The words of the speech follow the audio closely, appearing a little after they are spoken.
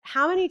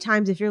how many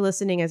times, if you're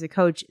listening as a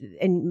coach,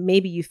 and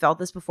maybe you felt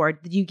this before,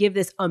 did you give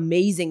this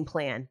amazing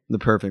plan? The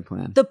perfect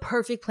plan.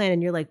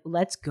 And you're like,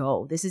 let's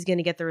go. This is going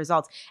to get the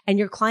results. And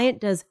your client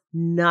does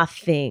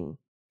nothing.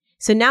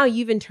 So now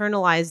you've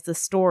internalized the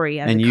story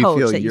as a coach. And you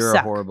feel that you're you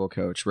a horrible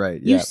coach,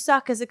 right? You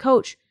suck as a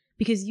coach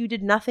because you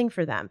did nothing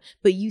for them,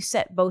 but you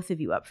set both of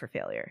you up for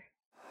failure.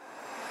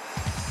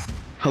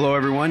 Hello,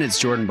 everyone. It's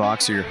Jordan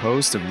Boxer, your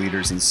host of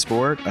Leaders in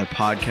Sport, a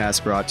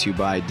podcast brought to you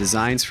by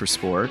Designs for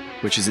Sport,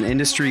 which is an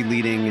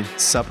industry-leading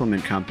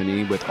supplement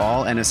company with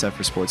all NSF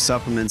for Sports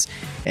supplements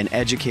and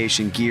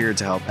education geared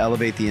to help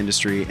elevate the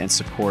industry and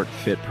support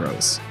fit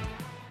pros.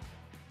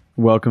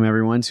 Welcome,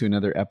 everyone, to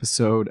another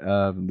episode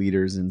of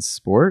Leaders in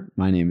Sport.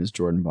 My name is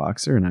Jordan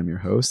Boxer, and I'm your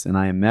host, and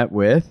I am met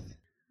with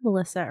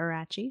Melissa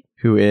Ieraci,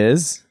 who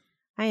is?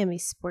 I am a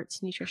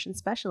sports nutrition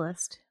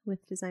specialist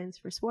with Designs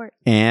for Sport.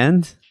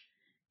 And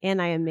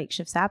I am Make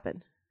Shifts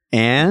Happen.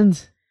 And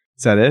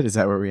is that it? Is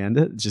that where we end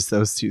it? Just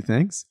those two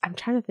things? I'm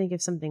trying to think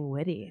of something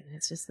witty.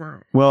 It's just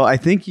not. Well, I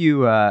think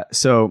you,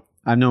 so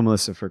I've known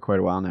Melissa for quite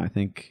a while now. I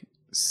think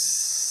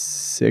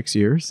 6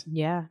 years.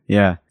 Yeah.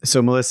 Yeah.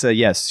 So Melissa,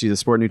 yes, she's a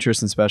sport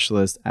nutrition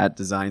specialist at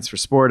Designs for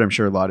Sport. I'm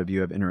sure a lot of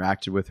you have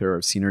interacted with her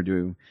or seen her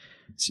do.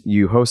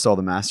 You host all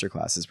the master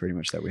classes pretty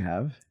much that we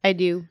have. I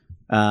do.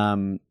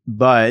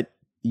 But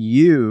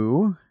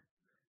you...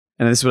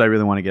 And this is what I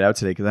really want to get out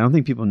today because I don't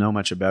think people know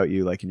much about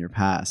you like in your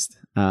past.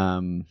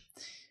 So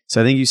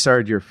I think you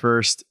started your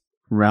first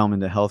realm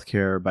into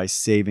healthcare by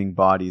saving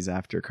bodies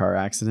after car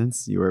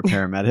accidents. You were a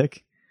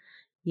paramedic.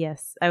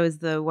 Yes. I was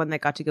the one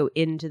that got to go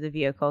into the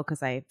vehicle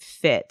because I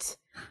fit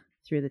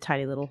through the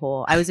tiny little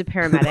hole. I was a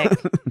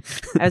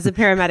paramedic. I was a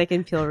paramedic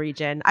in Peel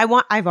Region.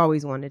 I've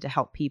always wanted to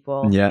help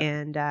people. Yeah.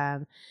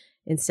 And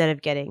instead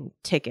of getting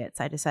tickets,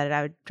 I decided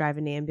I would drive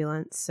an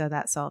ambulance. So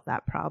that solved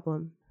that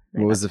problem.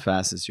 What was the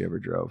fastest you ever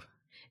drove?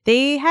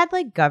 They had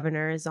like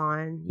governors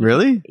on.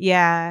 Really?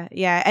 Yeah.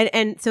 Yeah.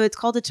 And so it's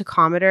called a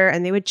tachometer,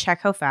 and they would check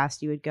how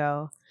fast you would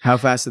go. How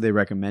fast did they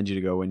recommend you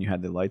to go when you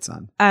had the lights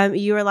on?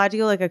 You were allowed to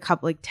go like a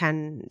couple, like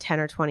 10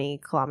 or 20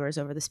 kilometers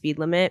over the speed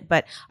limit.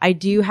 But I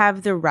do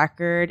have the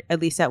record, at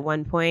least at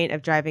one point,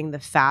 of driving the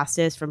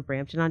fastest from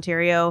Brampton,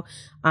 Ontario,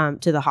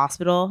 to the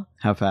hospital.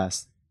 How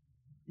fast?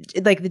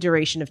 Like the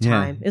duration of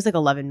time. Yeah. It was like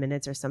 11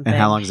 minutes or something. And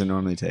how long does it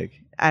normally take?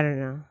 I don't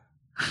know.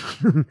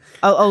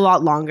 a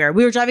lot longer.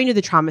 We were driving to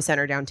the trauma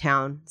center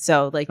downtown.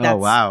 So like that's... Oh,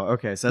 wow.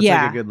 Okay. So that's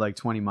like a good like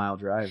 20-mile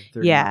drive,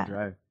 30-mile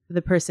drive.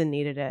 The person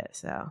needed it.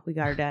 So we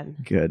got her done.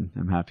 Good.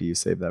 I'm happy you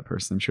saved that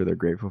person. I'm sure they're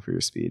grateful for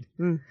your speed.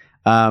 Mm.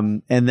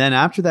 And then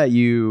after that,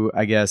 you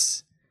had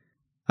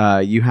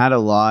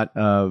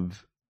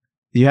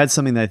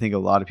something that I think a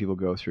lot of people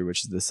go through,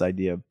 which is this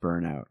idea of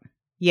burnout.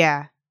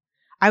 Yeah.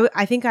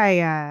 I think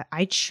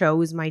I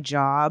chose my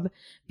job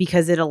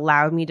because it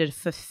allowed me to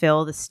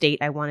fulfill the state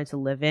I wanted to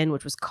live in,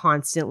 which was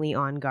constantly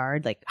on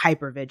guard, like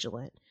hyper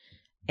vigilant.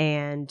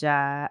 And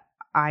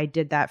I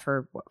did that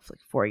for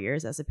like 4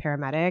 years as a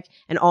paramedic.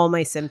 And all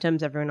my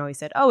symptoms, everyone always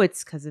said, oh,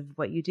 it's because of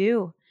what you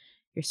do.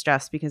 You're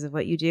stressed because of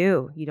what you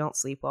do. You don't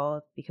sleep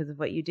well because of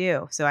what you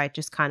do. So I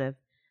just I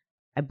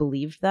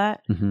believed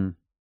that. Mm-hmm.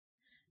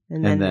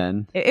 And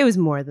then it was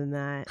more than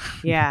that.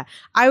 Yeah.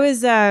 I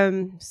was,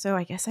 so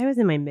I guess I was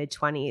in my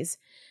mid-20s,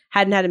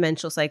 hadn't had a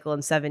menstrual cycle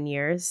in 7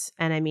 years.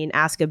 And I mean,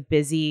 ask a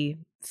busy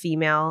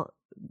female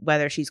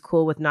whether she's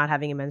cool with not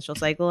having a menstrual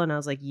cycle. And I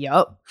was like,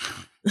 yup,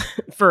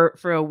 for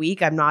a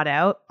week, I'm not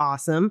out.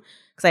 Awesome.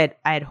 Because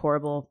I had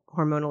horrible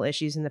hormonal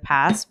issues in the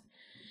past.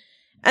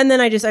 And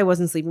then I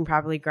wasn't sleeping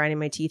properly, grinding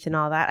my teeth and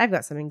all that. I've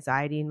got some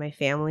anxiety in my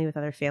family with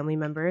other family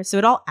members. So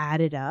it all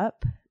added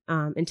up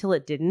until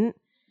it didn't.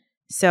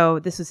 So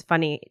this was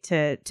funny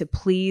to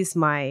please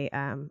my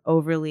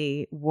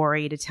overly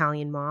worried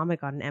Italian mom. I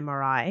got an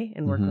MRI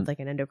and worked with like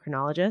an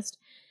endocrinologist,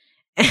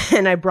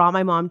 and I brought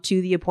my mom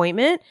to the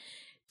appointment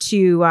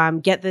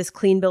to get this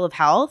clean bill of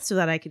health so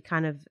that I could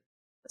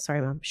sorry,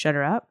 mom, shut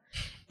her up.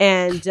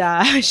 And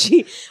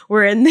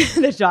we're in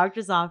the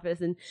doctor's office,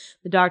 and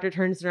the doctor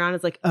turns around and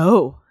is like,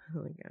 oh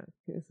my God,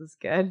 this is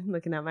good.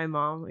 Looking at my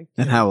mom. Like,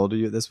 and how old are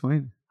you at this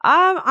point?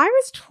 I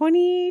was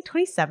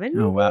 27.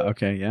 Oh, wow.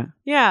 Okay. Yeah.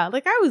 Yeah.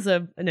 Like I was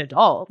an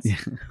adult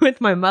with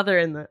my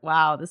mother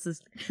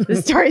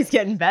this story's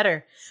getting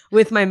better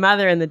with my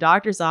mother in the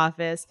doctor's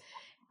office.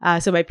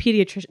 So my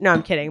pediatrician, no,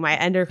 I'm kidding. My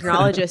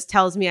endocrinologist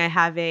tells me I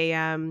have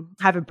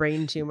a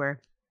brain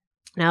tumor.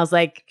 And I was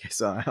like, okay,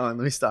 so let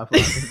me stop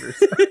laughing for a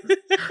second.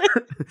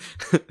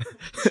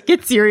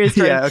 Get serious.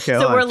 Yeah, okay.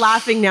 So we're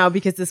laughing now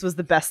because this was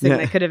the best thing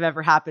that could have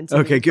ever happened to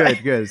me. Okay,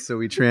 good. So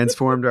we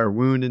transformed our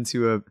wound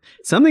into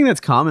something that's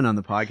common on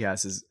the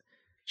podcast is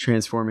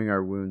transforming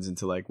our wounds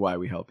into like why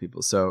we help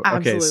people. So,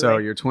 absolutely. Okay, so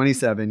you're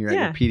 27, you're at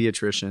your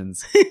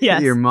pediatrician's.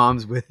 Yes. Your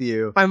mom's with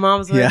you. My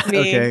mom's with me.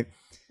 Okay.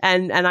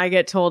 And I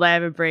get told I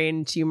have a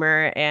brain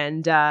tumor,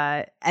 and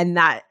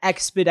that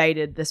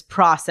expedited this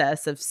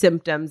process of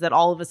symptoms that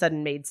all of a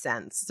sudden made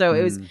sense. So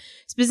it was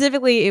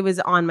specifically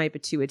on my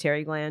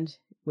pituitary gland.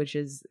 which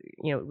is,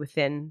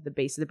 within the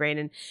base of the brain.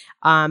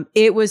 And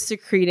it was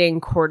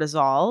secreting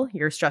cortisol,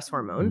 your stress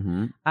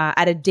hormone,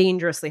 at a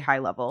dangerously high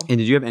level. And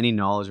did you have any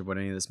knowledge of what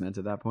any of this meant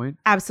at that point?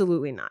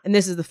 Absolutely not. And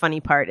this is the funny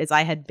part, is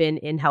I had been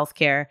in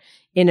healthcare,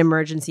 in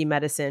emergency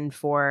medicine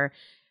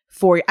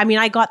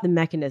I got the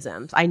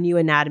mechanisms. I knew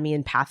anatomy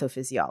and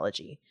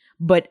pathophysiology,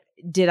 but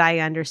did I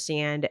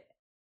understand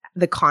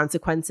the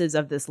consequences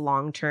of this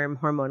long-term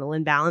hormonal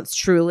imbalance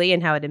truly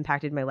and how it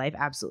impacted my life?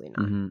 Absolutely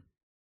not.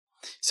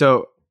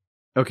 So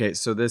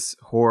this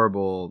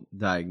horrible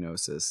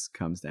diagnosis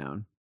comes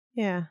down.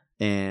 Yeah.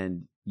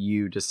 And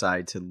you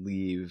decide to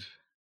leave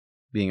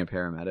being a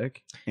paramedic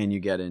and you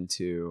get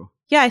into...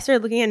 Yeah, I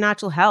started looking at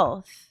natural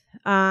health.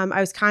 I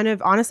was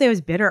honestly, I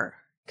was bitter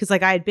because I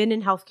had been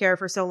in healthcare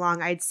for so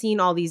long. I had seen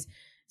all these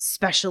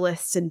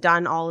specialists and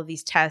done all of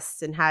these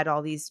tests and had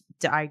all these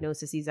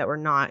diagnoses that were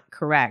not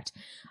correct.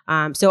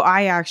 So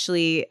I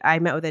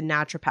met with a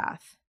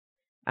naturopath,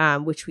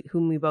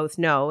 whom we both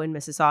know in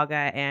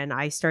Mississauga, and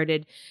I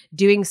started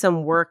doing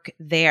some work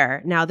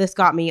there. Now, this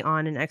got me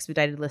on an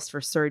expedited list for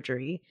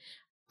surgery.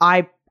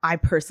 I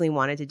personally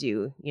wanted to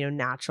do,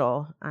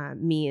 natural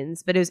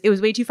means, but it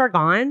was way too far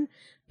gone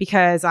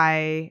because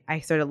I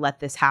sort of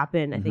let this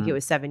happen. I think it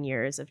was 7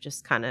 years of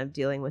just kind of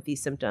dealing with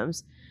these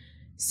symptoms.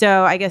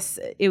 So I guess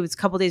it was a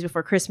couple days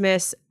before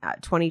Christmas,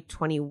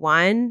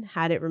 2021,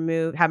 had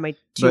my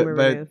tumor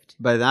removed.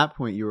 By that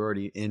point, you were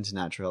already into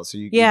natural health. So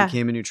you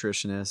became a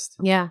nutritionist.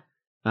 Yeah.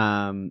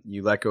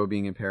 You let go of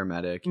being a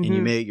paramedic and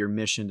you made it your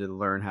mission to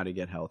learn how to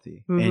get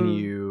healthy. And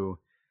you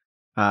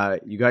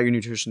got your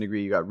nutrition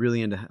degree. You got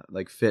really into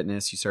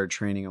fitness. You started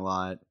training a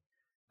lot.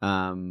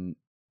 And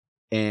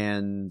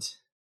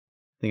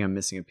I think I'm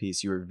missing a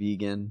piece. You were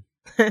vegan.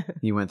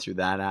 You went through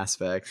that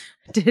aspect.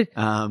 Did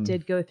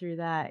go through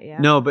that, yeah.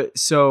 No, but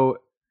so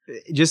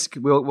just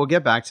we'll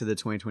get back to the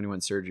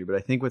 2021 surgery, but I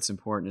think what's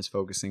important is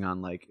focusing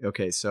on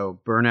so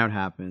burnout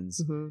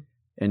happens,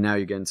 and now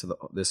you get into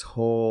this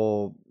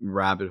whole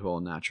rabbit hole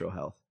of natural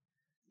health.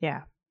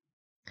 Yeah.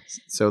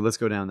 So let's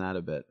go down that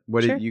a bit.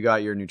 Sure. You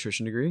got your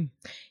nutrition degree?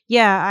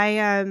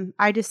 Yeah,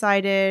 I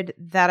decided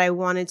that I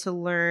wanted to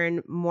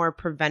learn more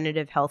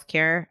preventative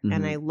healthcare,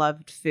 and I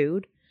loved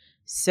food.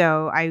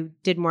 So I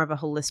did more of a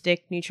holistic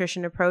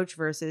nutrition approach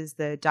versus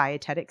the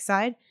dietetic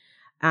side,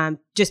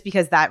 just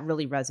because that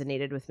really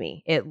resonated with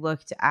me. It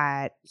looked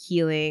at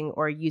healing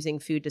or using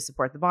food to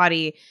support the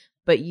body,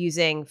 but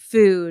using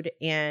food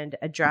and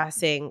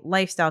addressing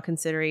lifestyle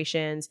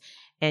considerations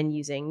and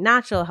using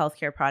natural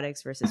healthcare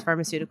products versus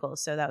pharmaceuticals.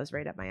 So that was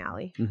right up my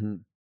alley.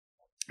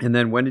 And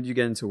then when did you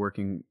get into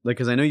working?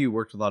 Because I know you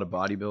worked with a lot of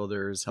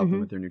bodybuilders, helping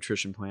with their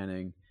nutrition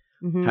planning.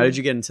 How did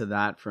you get into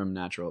that from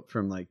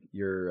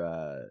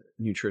your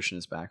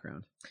nutritionist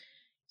background?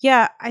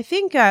 Yeah, I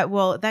think,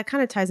 that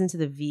kind of ties into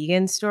the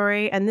vegan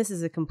story. And this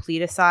is a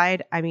complete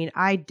aside. I mean,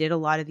 I did a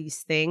lot of these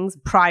things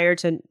prior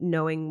to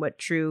knowing what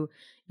true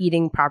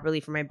eating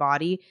properly for my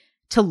body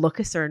to look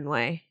a certain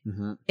way.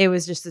 It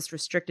was just this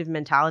restrictive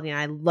mentality. And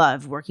I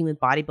love working with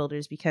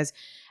bodybuilders because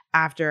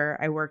after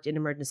I worked in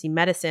emergency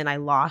medicine, I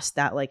lost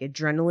that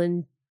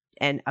adrenaline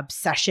and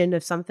obsession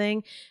of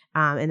something.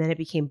 And then it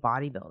became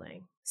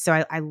bodybuilding.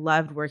 So I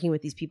loved working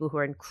with these people who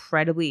are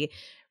incredibly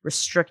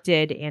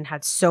restricted and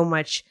had so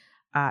much,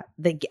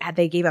 they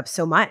gave up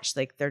so much,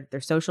 their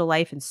social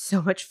life and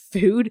so much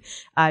food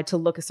to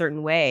look a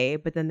certain way.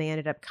 But then they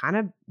ended up kind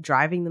of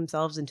driving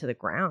themselves into the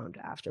ground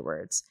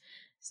afterwards.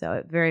 So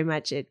it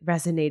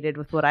resonated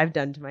with what I've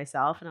done to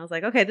myself. And I was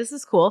like, okay, this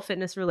is cool,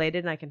 fitness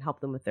related, and I can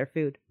help them with their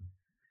food.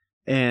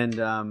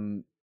 And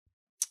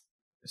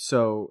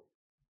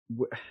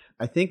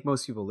I think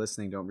most people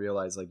listening don't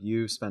realize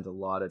you've spent a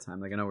lot of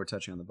time. I know we're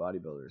touching on the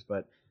bodybuilders,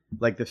 but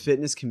the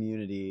fitness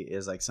community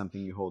is something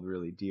you hold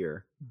really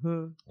dear.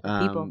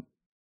 People.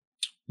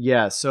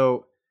 Yeah.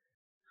 So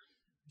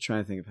I'm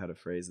trying to think of how to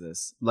phrase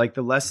this.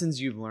 The lessons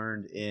you've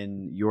learned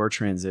in your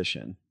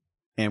transition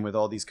and with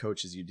all these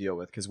coaches you deal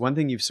with, because one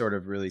thing you've sort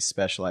of really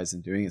specialized in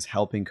doing is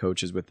helping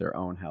coaches with their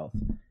own health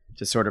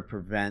to sort of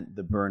prevent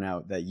the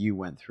burnout that you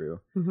went through.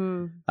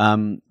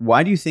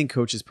 Why do you think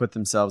coaches put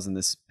themselves in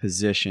this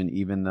position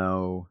even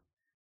though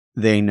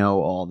they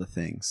know all the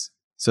things?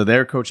 So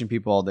they're coaching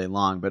people all day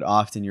long, but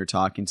often you're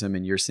talking to them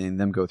and you're seeing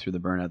them go through the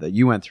burnout that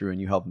you went through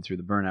and you help them through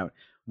the burnout.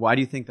 Why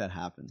do you think that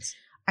happens?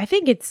 I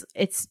think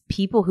it's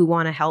people who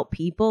want to help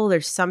people.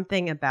 There's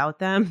something about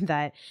them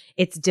that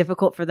it's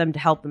difficult for them to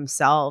help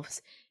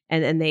themselves.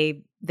 And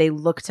they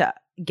look to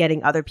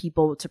getting other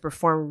people to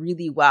perform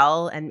really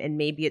well. And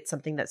maybe it's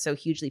something that's so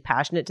hugely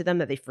passionate to them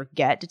that they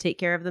forget to take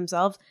care of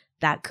themselves.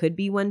 That could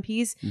be one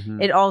piece.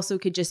 It also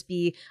could just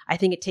be, I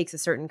think it takes a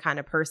certain kind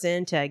of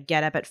person to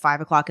get up at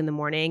 5 o'clock in the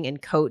morning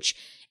and coach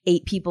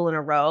 8 people in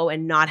a row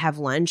and not have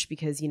lunch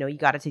because, you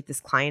got to take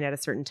this client at a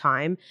certain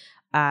time.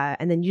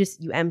 And then you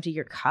empty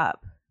your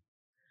cup.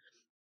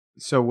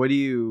 So when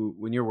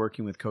you're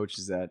working with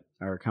coaches that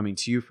are coming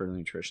to you for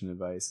nutrition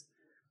advice,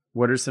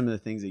 what are some of the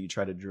things that you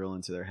try to drill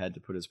into their head to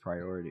put as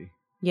priority?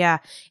 Yeah,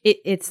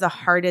 it's the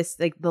hardest,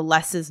 the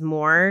less is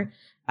more.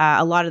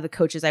 a lot of the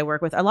coaches I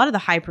work with, a lot of the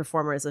high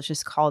performers, let's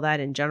just call that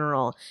in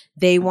general,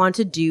 they want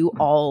to do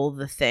all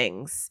the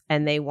things,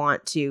 and they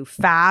want to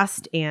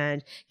fast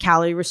and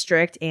calorie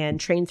restrict and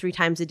train 3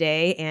 times a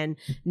day and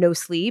no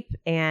sleep.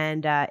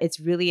 And it's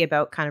really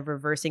about kind of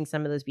reversing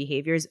some of those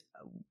behaviors.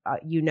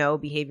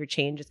 Behavior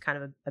change is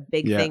kind of a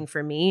big thing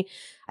for me.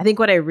 I think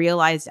what I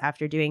realized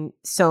after doing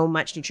so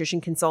much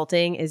nutrition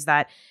consulting is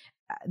that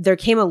there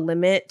came a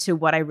limit to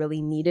what I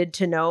really needed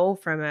to know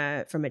from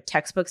a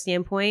textbook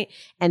standpoint.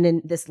 And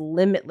then this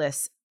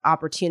limitless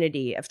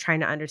opportunity of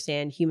trying to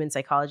understand human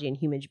psychology and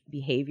human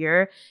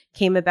behavior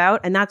came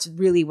about. And that's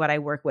really what I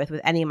work with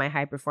any of my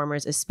high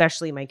performers,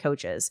 especially my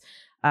coaches.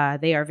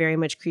 They are very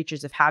much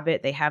creatures of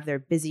habit. They have their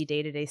busy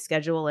day-to-day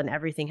schedule, and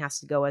everything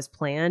has to go as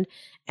planned.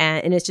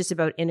 And it's just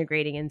about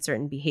integrating in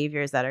certain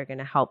behaviors that are going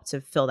to help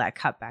to fill that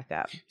cup back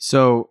up.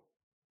 So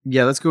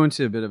yeah, let's go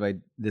into a bit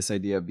of this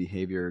idea of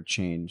behavior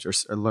change, or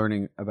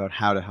learning about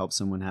how to help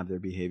someone have their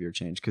behavior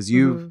change. Because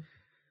you've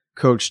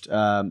coached,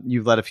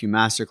 you've led a few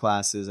master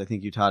classes. I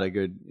think you taught a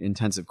good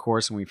intensive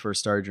course when we first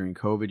started during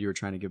COVID. You were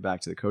trying to give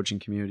back to the coaching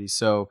community.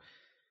 So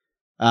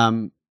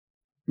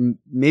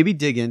maybe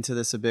dig into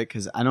this a bit,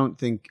 because I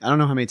don't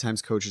know how many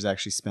times coaches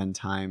actually spend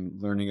time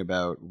learning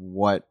about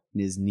what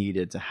is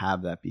needed to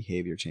have that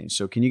behavior change.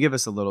 So can you give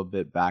us a little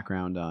bit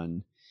background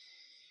on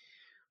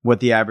what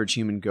the average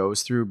human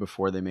goes through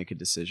before they make a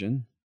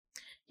decision?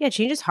 Yeah,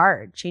 change is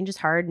hard. Change is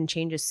hard, and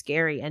change is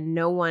scary, and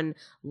no one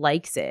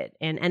likes it.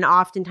 And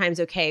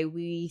oftentimes,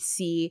 we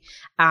see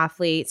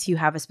athletes who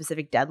have a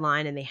specific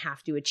deadline and they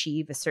have to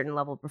achieve a certain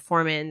level of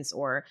performance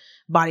or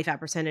body fat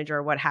percentage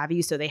or what have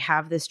you. So they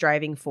have this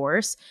driving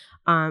force.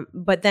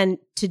 But then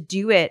to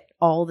do it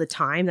all the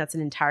time, that's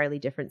an entirely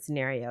different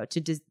scenario.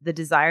 The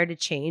desire to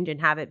change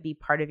and have it be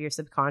part of your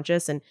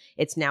subconscious, and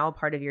it's now a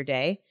part of your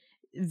day.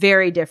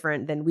 Very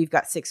different than we've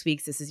got 6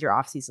 weeks. This is your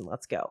off season.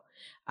 Let's go.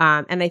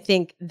 And I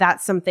think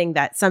that's something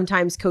that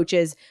sometimes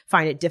coaches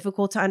find it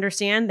difficult to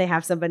understand. They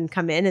have somebody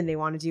come in and they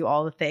want to do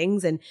all the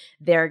things, and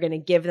they're going to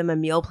give them a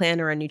meal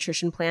plan or a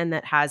nutrition plan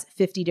that has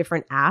 50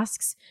 different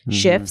asks,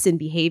 shifts in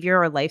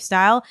behavior or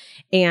lifestyle.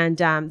 And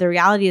the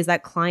reality is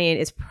that client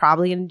is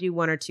probably going to do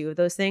 1 or 2 of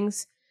those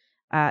things.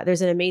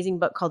 There's an amazing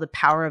book called The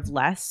Power of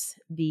Less.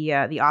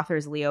 The author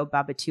is Leo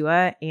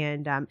Babauta,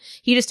 and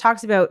he just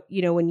talks about,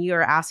 when you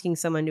are asking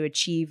someone to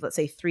achieve, let's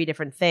say, 3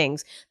 different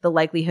things, the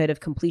likelihood of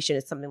completion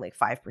is something like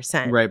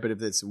 5%. Right, but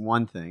if it's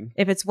one thing,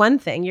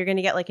 you're going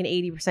to get like an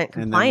 80% compliance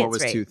rate. And then what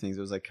was 2 things?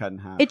 It was like cut in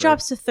half. It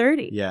drops to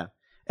 30. Yeah,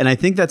 and I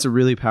think that's a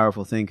really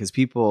powerful thing, because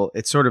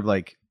it's sort of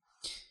like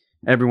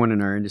everyone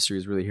in our industry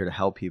is really here to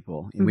help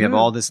people. And we have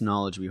all this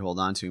knowledge we hold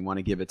on to and want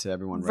to give it to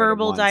everyone.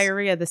 Verbal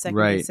diarrhea the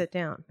second you sit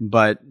down.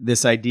 But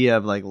this idea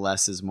of like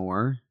less is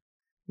more.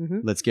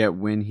 Let's get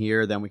win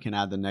here, then we can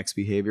add the next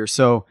behavior.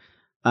 So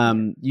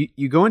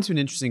you go into an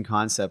interesting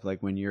concept,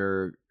 like when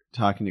you're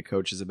talking to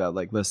coaches about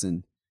like,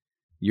 listen,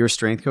 you're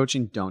strength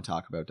coaching, don't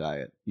talk about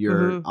diet.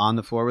 You're on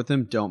the floor with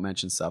them, don't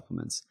mention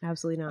supplements.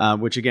 Absolutely not.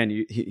 Which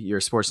again, you're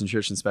a sports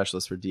nutrition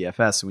specialist for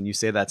DFS. So when you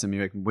say that to me,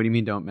 like, what do you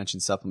mean don't mention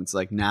supplements?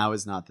 Like, now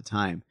is not the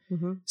time.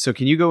 So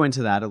can you go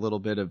into that a little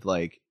bit of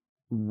like,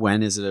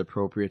 when is it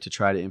appropriate to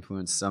try to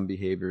influence some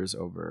behaviors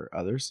over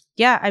others?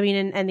 Yeah, I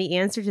mean, and the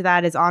answer to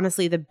that is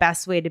honestly the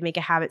best way to make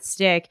a habit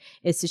stick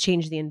is to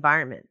change the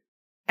environment.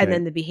 And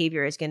then the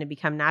behavior is going to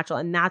become natural.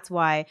 And that's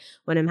why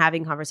when I'm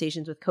having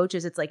conversations with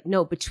coaches, it's like,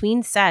 no,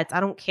 between sets, I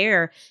don't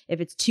care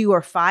if it's 2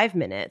 or 5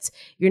 minutes.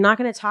 You're not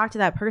going to talk to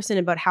that person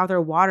about how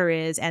their water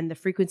is and the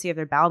frequency of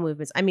their bowel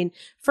movements. I mean,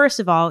 first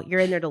of all, you're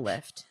in there to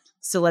lift.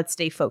 So let's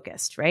stay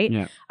focused, right?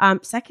 Yeah.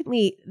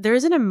 Secondly,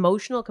 there's an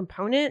emotional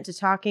component to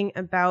talking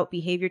about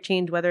behavior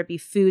change, whether it be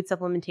food,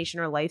 supplementation,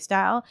 or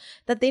lifestyle,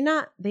 that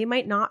they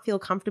might not feel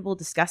comfortable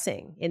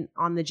discussing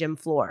on the gym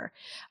floor.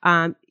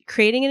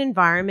 Creating an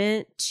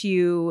environment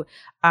to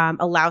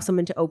allow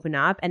someone to open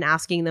up and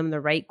asking them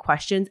the right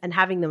questions and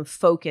having them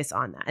focus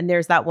on that. And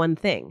there's that one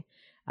thing.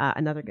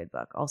 Another good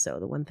book, also,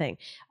 The One Thing.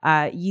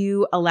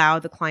 You allow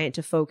the client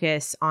to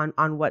focus on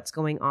what's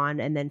going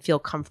on and then feel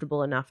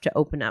comfortable enough to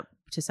open up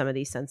to some of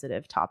these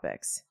sensitive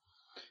topics.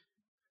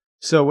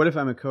 So what if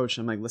I'm a coach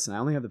and I'm like, listen, I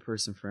only have the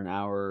person for an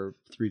hour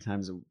 3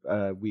 times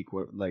a week.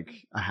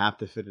 I have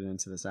to fit it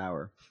into this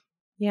hour.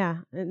 Yeah.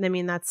 And I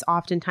mean, that's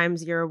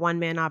oftentimes you're a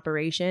one-man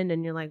operation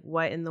and you're like,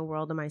 what in the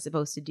world am I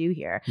supposed to do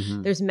here?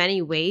 There's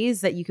many ways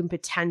that you can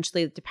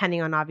potentially,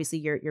 depending on obviously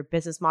your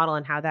business model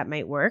and how that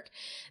might work,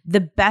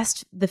 the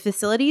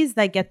facilities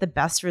that get the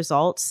best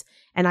results,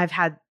 and I've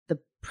had the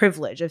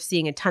privilege of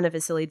seeing a ton of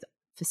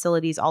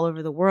facilities all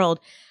over the world,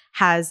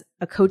 has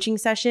a coaching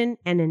session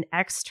and an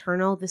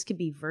external. This could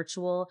be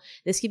virtual.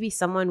 This could be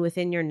someone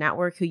within your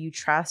network who you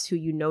trust, who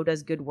you know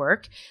does good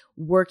work,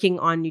 working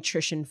on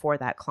nutrition for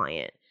that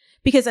client.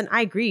 Because, and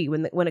I agree,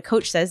 when a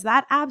coach says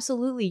that,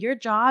 absolutely, your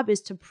job is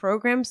to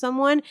program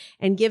someone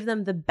and give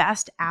them the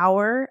best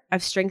hour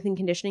of strength and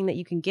conditioning that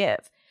you can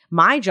give.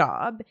 My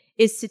job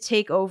is to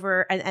take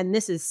over, and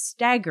this is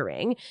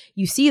staggering.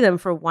 You see them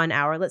for 1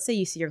 hour. Let's say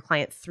you see your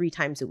client 3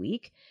 times a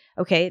week.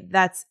 Okay,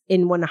 that's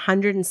in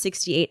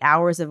 168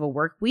 hours of a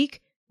work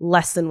week.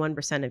 less than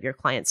 1% of your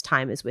client's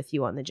time is with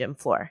you on the gym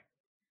floor.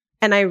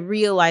 And I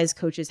realize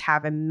coaches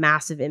have a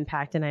massive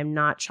impact, and I'm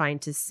not trying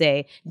to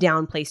say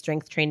downplay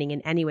strength training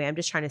in any way. I'm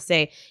just trying to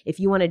say, if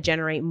you want to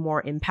generate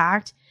more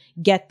impact,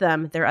 get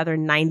them their other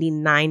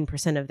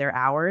 99% of their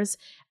hours,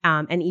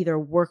 and either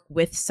work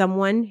with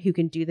someone who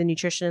can do the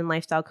nutrition and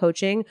lifestyle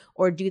coaching,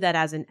 or do that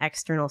as an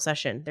external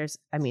session. There's,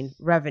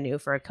 revenue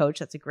for a coach.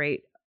 That's a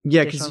great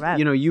because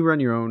you run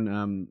your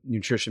own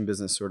nutrition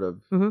business sort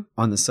of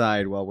on the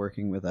side while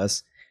working with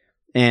us.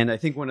 And I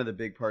think one of the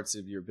big parts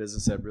of your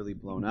business that really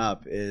blown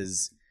up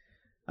is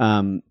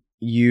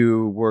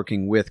you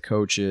working with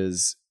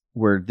coaches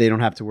where they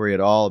don't have to worry at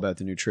all about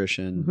the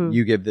nutrition.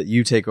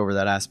 You take over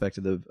that aspect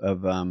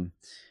of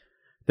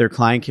their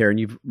client care, and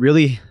you've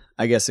really,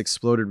 I guess,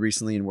 exploded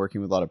recently in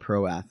working with a lot of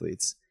pro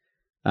athletes.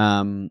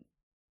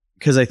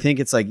 Because I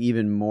think it's like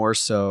even more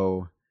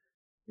so,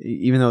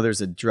 even though there's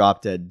a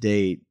drop dead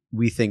date,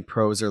 we think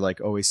pros are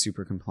like always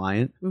super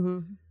compliant.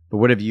 But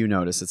what have you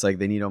noticed? It's like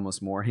they need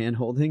almost more hand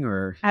holding,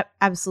 or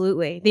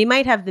absolutely. They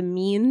might have the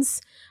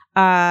means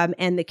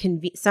and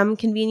the some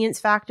convenience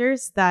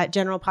factors that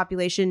general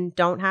population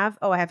don't have.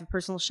 Oh, I have a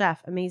personal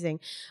chef. Amazing.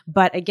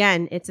 But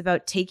again, it's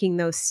about taking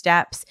those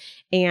steps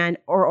and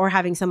or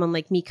having someone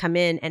like me come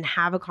in and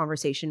have a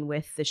conversation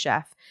with the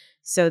chef.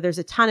 So there's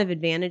a ton of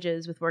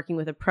advantages with working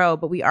with a pro,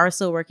 but we are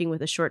still working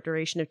with a short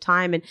duration of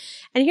time. And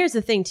here's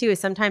the thing too,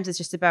 is sometimes it's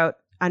just about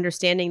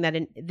understanding that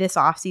in this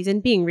off season,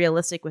 being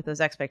realistic with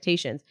those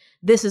expectations,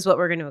 this is what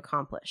we're going to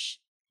accomplish.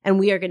 And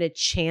we are going to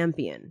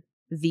champion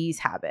these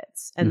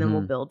habits, and then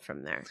we'll build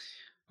from there.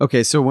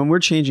 Okay. So when we're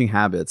changing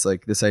habits,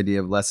 like this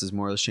idea of less is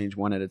more, let's change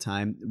one at a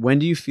time. When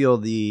do you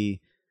feel it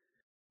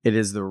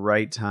is the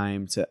right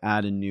time to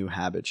add a new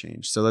habit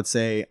change? So let's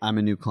say I'm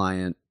a new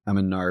client. I'm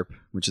a NARP,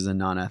 which is a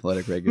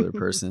non-athletic regular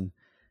person,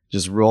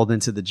 just rolled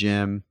into the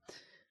gym.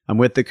 I'm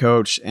with the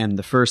coach, and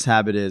the first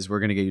habit is we're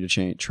going to get you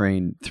to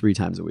train 3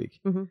 times a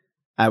week.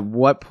 At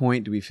what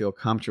point do we feel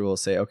comfortable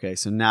to say, okay,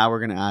 so now we're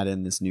going to add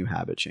in this new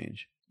habit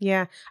change?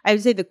 Yeah, I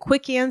would say the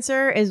quick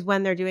answer is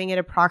when they're doing it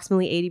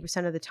approximately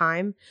 80% of the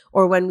time,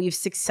 or when we've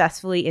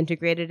successfully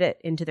integrated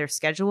it into their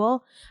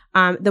schedule.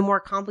 The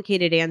more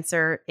complicated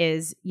answer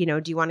is,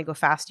 do you want to go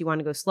fast? Do you want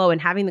to go slow? And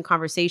having the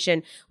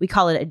conversation, we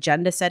call it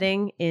agenda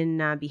setting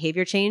in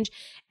behavior change.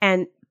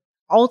 And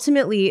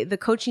ultimately, the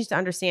coach needs to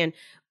understand,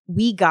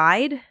 we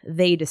guide,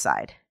 they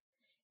decide.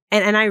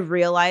 And I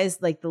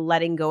realized like the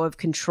letting go of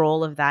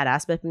control of that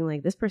aspect, being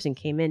like, this person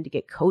came in to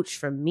get coached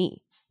from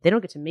me. They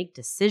don't get to make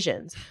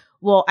decisions.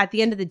 Well, at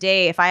the end of the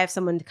day, if I have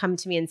someone to come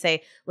to me and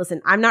say,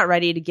 listen, I'm not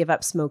ready to give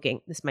up smoking.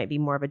 This might be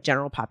more of a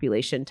general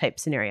population type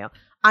scenario.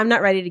 I'm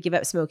not ready to give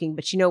up smoking,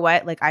 but you know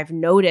what? Like I've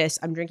noticed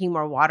I'm drinking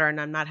more water and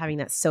I'm not having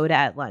that soda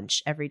at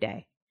lunch every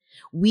day.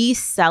 We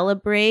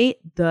celebrate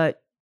the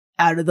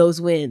out of those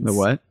wins. The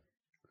what?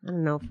 I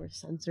don't know if we're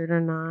censored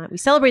or not. We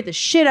celebrate the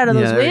shit out of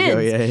those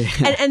wins.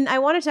 Yeah. And I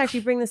wanted to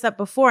actually bring this up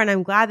before, and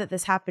I'm glad that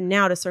this happened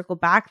now to circle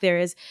back there,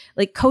 is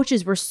like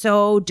coaches were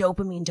so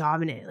dopamine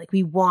dominant. Like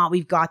we've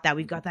got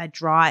that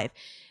drive.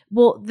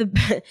 Well,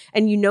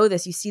 and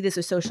this, you see this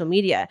with social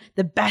media.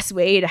 The best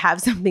way to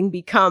have something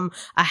become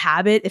a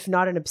habit, if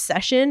not an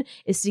obsession,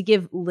 is to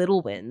give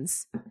little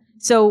wins.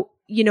 So,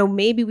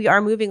 maybe we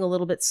are moving a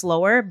little bit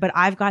slower, but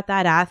I've got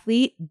that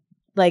athlete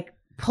like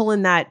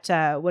pulling that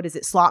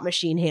slot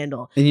machine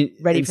handle ready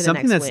for the next win.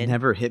 Something that's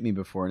never hit me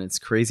before, and it's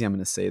crazy I'm going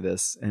to say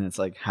this, and it's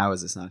like, how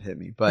has this not hit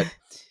me? But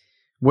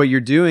what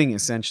you're doing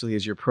essentially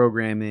is you're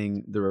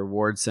programming the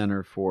reward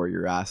center for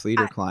your athlete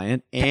or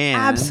client, and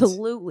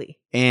absolutely,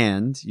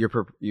 and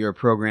you're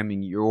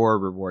programming your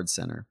reward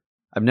center.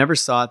 I've never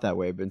saw it that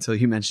way, but until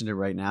you mentioned it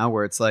right now,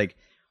 where it's like,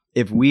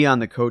 if we on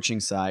the coaching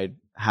side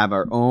have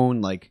our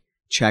own like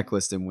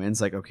checklist and wins,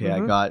 like, okay,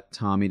 I got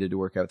Tommy to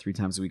work out 3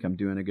 times a week. I'm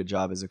doing a good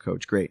job as a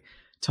coach. Great.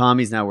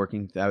 Tommy's now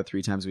working out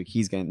 3 times a week.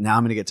 Now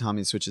I'm going to get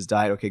Tommy to switch his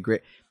diet. Okay,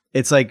 great.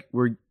 It's like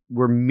we're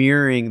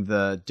mirroring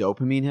the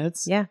dopamine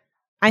hits. Yeah.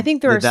 I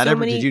think there are so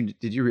many.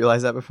 Did you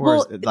realize that before?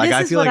 Well, like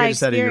I feel like I just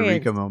had a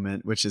eureka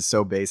moment, which is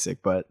so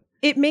basic, but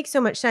it makes so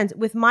much sense.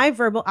 With my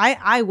verbal,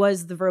 I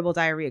was the verbal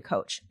diarrhea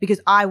coach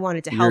because I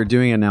wanted to help. You're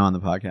doing it now on the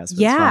podcast.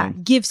 Yeah,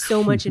 give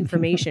so much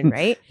information,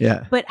 right?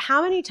 Yeah. But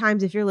how many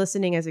times, if you're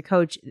listening as a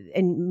coach,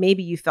 and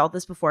maybe you felt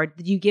this before,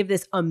 did you give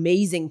this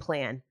amazing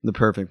plan? The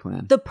perfect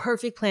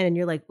plan. And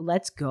you're like,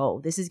 let's go.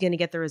 This is going to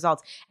get the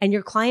results. And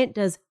your client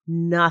does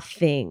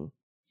nothing.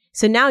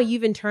 So now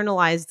you've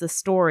internalized the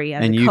story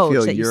as a coach that you suck. And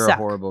you feel you're a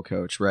horrible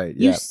coach, right?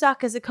 You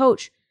suck as a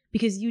coach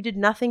because you did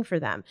nothing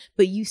for them,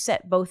 but you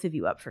set both of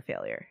you up for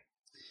failure.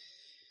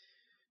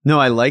 No,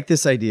 I like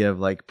this idea of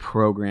like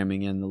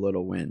programming in the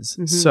little wins.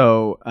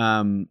 So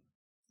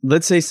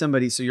let's say so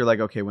you're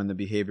like, okay, when the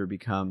behavior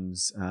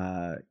becomes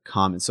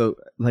common. So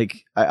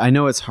like, I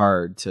know it's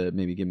hard to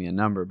maybe give me a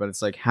number, but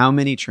it's like, how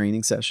many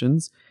training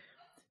sessions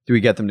do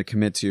we get them to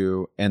commit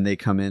to and they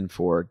come in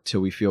for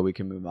till we feel we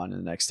can move on to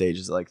the next stage?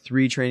 Is it like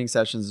 3 training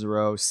sessions in a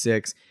row,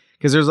 6?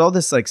 Because there's all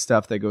this like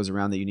stuff that goes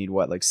around that you need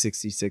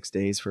 66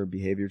 days for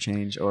behavior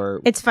change, or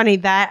it's funny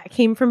that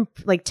came from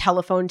like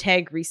telephone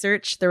tag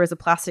research. There was a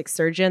plastic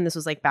surgeon. This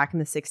was like back in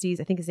the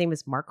 60s. I think his name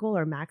was Markle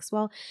or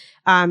Maxwell.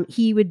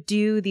 He would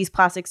do these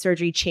plastic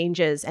surgery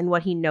changes, and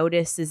what he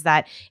noticed is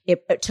that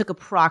it took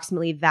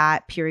approximately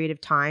that period of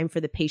time for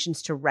the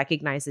patients to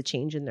recognize the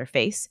change in their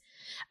face.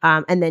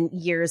 And then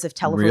years of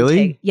telephone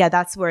tag. Yeah,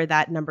 that's where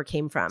that number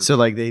came from. So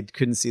like they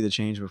couldn't see the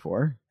change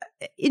before?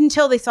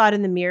 Until they saw it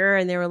in the mirror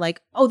and they were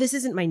like, oh, this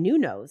isn't my new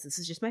nose. This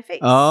is just my face.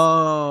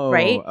 Oh,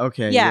 right.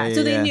 Okay. Yeah.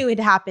 So they knew it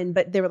happened,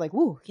 but they were like,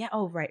 ooh, yeah.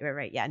 Oh,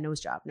 right. Yeah. Nose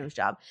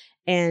job.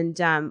 And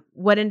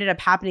what ended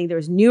up happening, there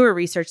was newer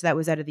research that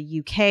was out of the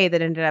UK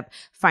that ended up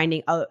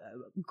finding a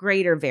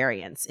greater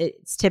variance.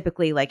 It's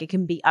typically like it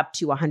can be up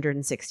to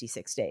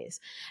 166 days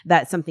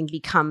that something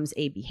becomes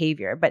a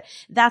behavior. But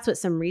that's what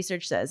some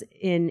research says.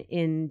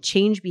 In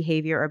change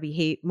behavior or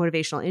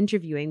motivational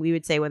interviewing, we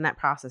would say when that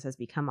process has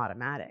become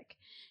automatic,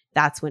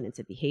 that's when it's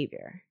a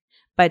behavior.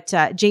 But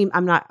James,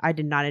 I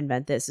did not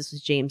invent this. This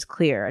was James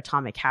Clear,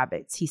 Atomic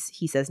Habits.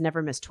 He says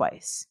never miss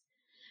twice.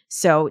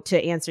 So to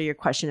answer your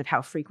question of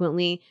how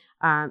frequently,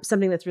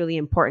 something that's really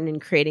important in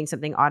creating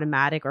something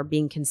automatic or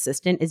being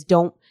consistent is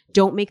don't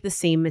make the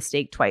same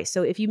mistake twice.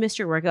 So if you missed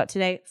your workout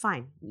today,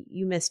 fine,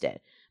 you missed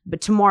it.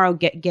 But tomorrow,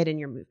 get in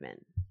your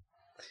movement.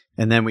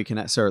 And then we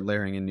can start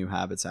layering in new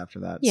habits after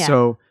that. Yeah.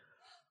 So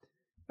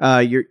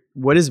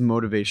what is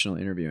motivational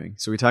interviewing?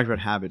 So we talked about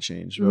habit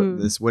change.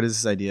 Mm-hmm. What is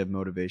this idea of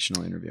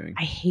motivational interviewing?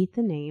 I hate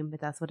the name, but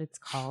that's what it's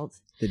called.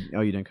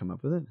 You didn't come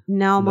up with it?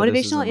 No,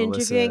 motivational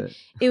interviewing.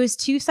 It was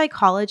two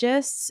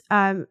psychologists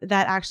that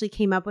actually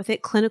came up with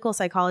it, clinical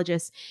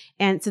psychologists.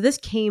 And so this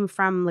came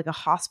from like a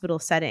hospital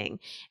setting,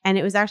 and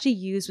it was actually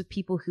used with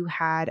people who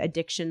had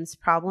addictions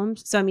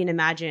problems. So, I mean,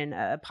 imagine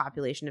a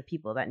population of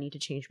people that need to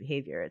change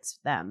behavior. It's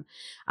them.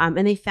 And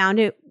they found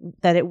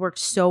that it worked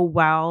so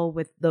well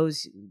with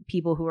those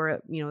people who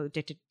are,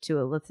 addicted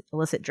to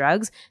illicit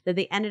drugs that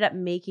they ended up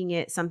making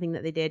it something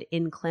that they did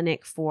in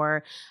clinic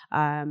for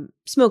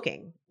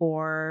smoking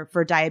or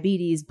for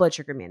diabetes, blood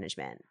sugar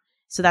management.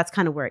 So that's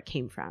kind of where it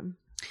came from.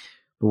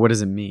 But what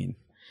does it mean?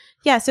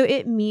 Yeah, so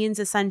it means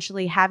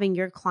essentially having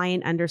your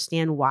client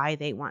understand why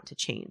they want to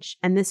change.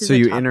 And this is so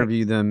you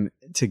interview them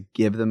to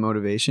give them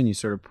motivation. You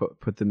sort of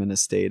put them in a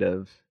state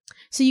of.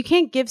 So you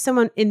can't give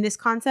someone in this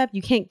concept,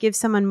 you can't give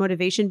someone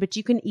motivation, but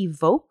you can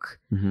evoke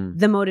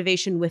the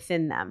motivation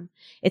within them.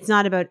 It's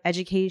not about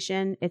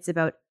education. It's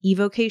about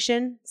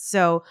evocation.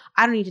 So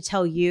I don't need to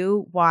tell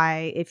you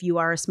why, if you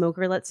are a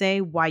smoker, let's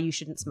say, why you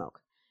shouldn't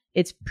smoke.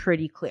 It's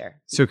pretty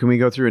clear. So can we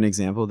go through an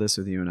example of this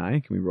with you and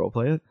I? Can we role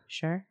play it?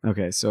 Sure.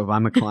 Okay. So if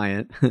I'm a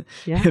client,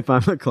 yeah.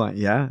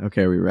 Yeah.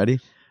 Okay. Are we ready?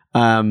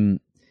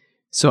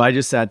 So I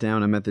just sat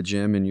down, I'm at the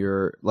gym, and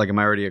you're like, am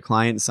I already a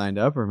client and signed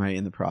up, or am I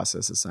in the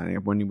process of signing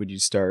up? When would you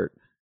start?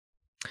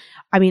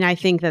 I mean, I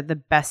think that the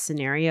best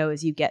scenario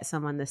is you get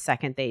someone the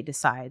second they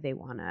decide they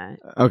want to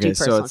do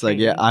so it's training. Like,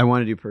 yeah, I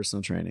want to do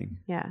personal training.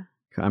 Yeah.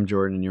 I'm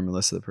Jordan and you're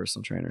Melissa, the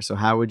personal trainer. So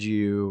how would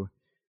you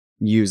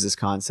use this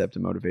concept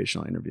of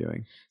motivational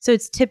interviewing? So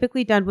it's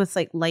typically done with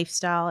like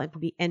lifestyle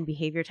and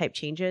behavior type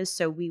changes.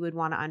 So we would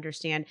want to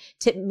understand,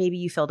 maybe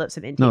you filled up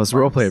some intake forms. No, let's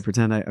role play it.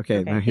 Pretend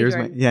okay. Now here's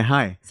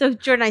hi. So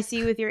Jordan, I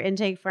see with your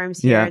intake forms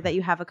here that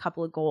you have a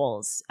couple of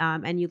goals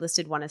and you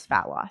listed one as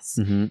fat loss.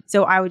 Mm-hmm.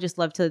 So I would just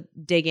love to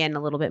dig in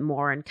a little bit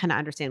more and kind of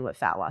understand what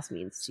fat loss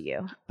means to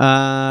you.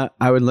 I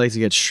would like to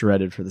get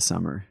shredded for the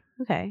summer.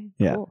 Okay.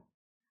 Yeah. Cool.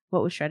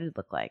 What would shredded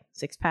look like?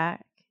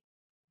 6-pack?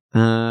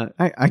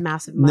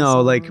 Massive muscles.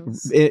 No, like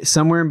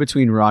somewhere in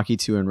between Rocky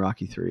 2 and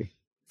Rocky 3.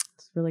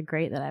 It's really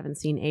great that I haven't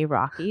seen a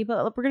Rocky,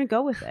 but we're gonna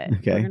go with it.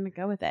 Okay, we're gonna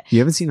go with it. You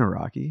haven't seen a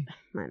Rocky?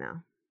 I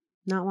know,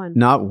 not one.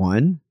 Not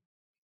one.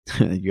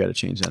 You got to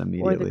change that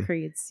immediately. Or the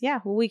creeds.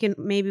 Yeah. Well, we can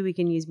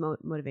use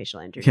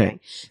motivational interviewing. Okay.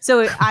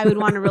 So I would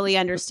want to really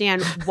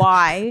understand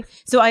why.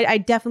 So I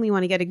definitely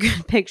want to get a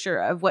good picture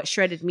of what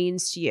shredded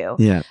means to you.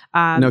 Yeah.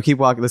 No, keep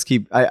walking. Let's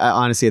keep. I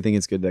honestly, I think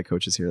it's good that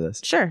coaches hear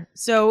this. Sure.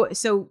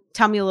 So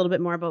tell me a little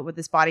bit more about what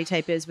this body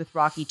type is with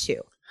Rocky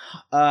 2.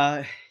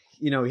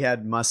 He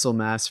had muscle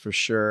mass for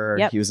sure.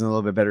 Yep. He was in a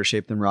little bit better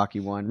shape than Rocky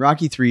 1.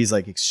 Rocky 3 is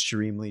like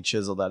extremely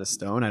chiseled out of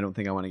stone. I don't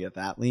think I want to get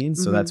that lean.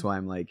 So that's why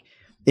I'm like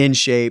in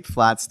shape,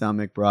 flat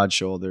stomach, broad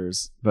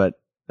shoulders, but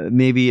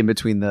maybe in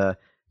between the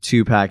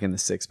 2-pack and the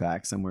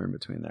 6-pack, somewhere in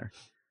between there.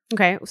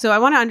 Okay. So I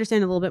want to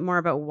understand a little bit more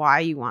about why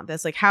you want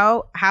this. Like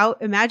how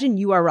imagine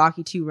you are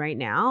Rocky 2 right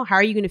now. How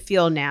are you going to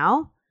feel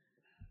now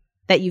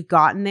that you've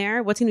gotten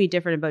there? What's going to be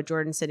different about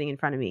Jordan sitting in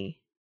front of me?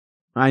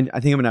 I think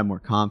I'm going to have more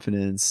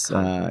confidence.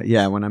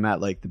 When I'm at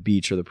like the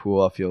beach or the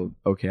pool, I'll feel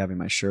okay having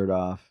my shirt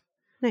off.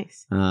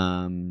 Nice.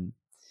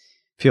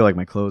 Feel like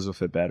my clothes will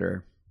fit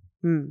better.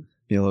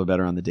 Be a little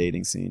better on the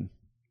dating scene.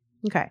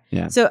 Okay.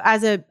 Yeah. So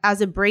as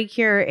a break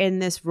here in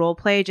this role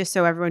play, just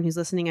so everyone who's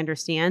listening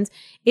understands,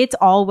 it's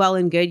all well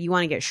and good. You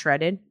want to get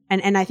shredded.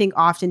 And I think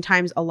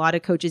oftentimes a lot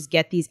of coaches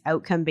get these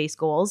outcome-based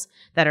goals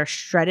that are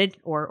shredded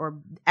or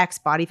X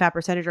body fat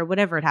percentage or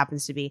whatever it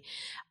happens to be.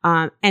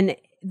 And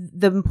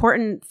the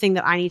important thing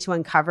that I need to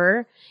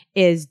uncover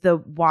is the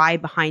why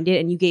behind it.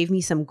 And you gave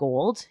me some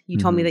gold. You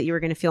told me that you were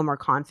going to feel more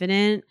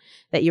confident,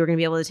 that you were going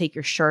to be able to take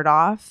your shirt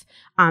off.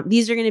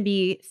 These are going to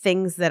be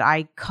things that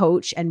I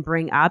coach and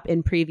bring up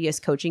in previous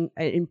coaching,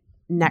 in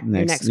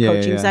next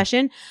coaching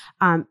session,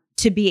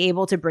 to be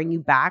able to bring you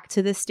back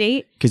to this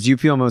state. Because you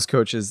feel most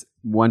coaches,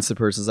 once the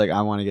person's like,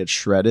 I want to get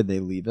shredded, they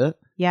leave it.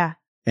 Yeah.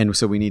 And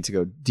so we need to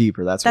go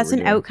deeper. That's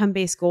an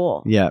outcome-based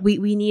goal. Yeah.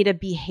 We need a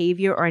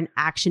behavior or an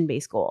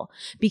action-based goal,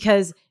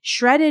 because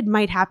shredded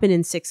might happen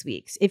in 6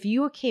 weeks. If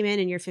you came in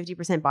and you're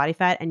 50% body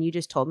fat and you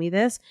just told me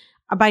this,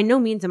 by no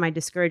means am I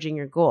discouraging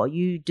your goal.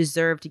 You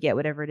deserve to get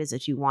whatever it is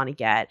that you want to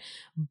get.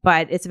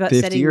 But it's about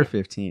 50 or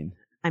 15.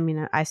 I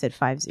mean, I said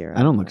 50.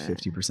 I don't look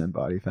 50%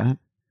 body fat.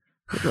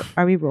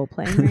 Are we role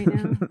playing right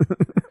now?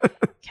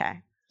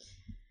 Okay.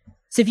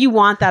 So if you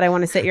want that, I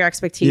want to set your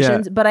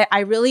expectations. Yeah. But I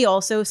really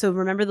also, so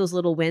remember those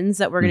little wins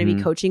that we're going to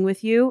be coaching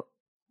with you.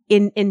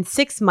 In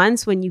 6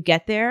 months, when you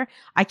get there,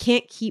 I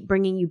can't keep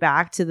bringing you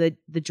back to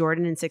the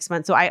Jordan in 6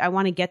 months. So I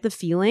want to get the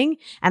feeling,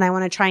 and I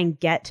want to try and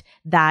get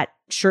that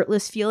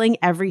shirtless feeling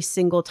every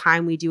single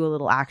time we do a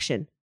little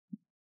action.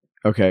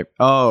 Okay.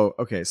 Oh,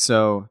 okay.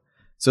 So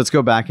let's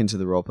go back into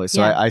the role play.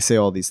 So I say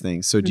all these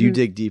things. So do you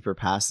dig deeper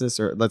past this,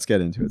 or let's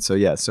get into it?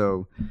 So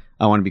so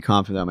I want to be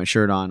confident, I have my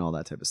shirt on, all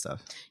that type of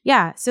stuff.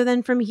 Yeah. So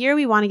then from here,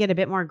 we want to get a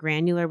bit more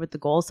granular with the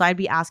goal. So I'd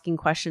be asking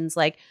questions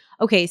like,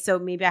 okay, so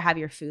maybe I have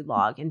your food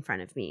log in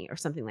front of me or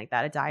something like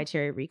that, a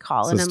dietary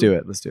recall. So let's do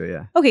it.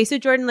 Yeah. Okay. So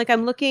Jordan, like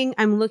I'm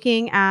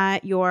looking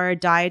at your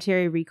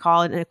dietary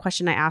recall, and a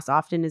question I ask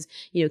often is,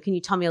 can you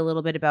tell me a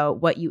little bit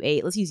about what you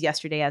ate? Let's use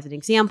yesterday as an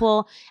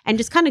example and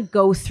just kind of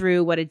go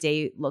through what a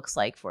day looks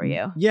like for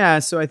you. Yeah.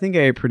 So I think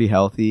I ate pretty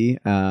healthy.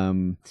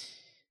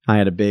 I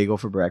had a bagel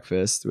for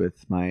breakfast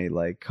with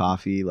my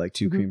coffee,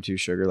 2 cream, 2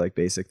 sugar,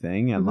 basic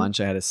thing. At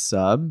lunch, I had a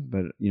sub,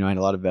 but I had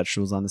a lot of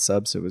vegetables on the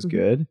sub, so it was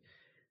good.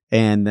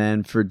 And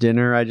then for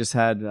dinner, I just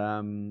had,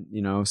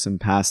 some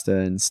pasta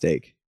and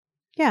steak.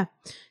 Yeah.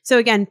 So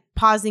again,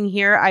 pausing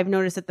here, I've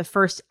noticed that the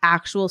first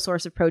actual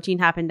source of protein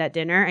happened at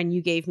dinner, and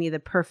you gave me the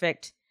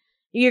perfect.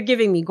 You're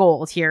giving me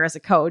gold here as a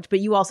coach,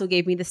 but you also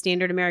gave me the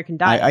standard American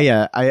diet.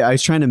 I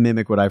was trying to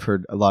mimic what I've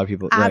heard a lot of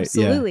people.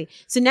 Absolutely. Right,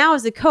 yeah. So now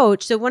as a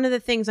coach, so one of the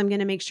things I'm going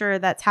to make sure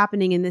that's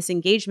happening in this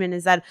engagement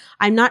is that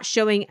I'm not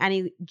showing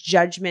any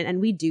judgment, and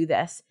we do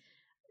this.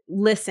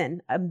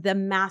 Listen, the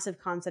massive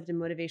concept in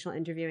motivational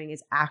interviewing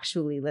is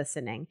actually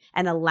listening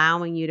and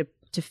allowing you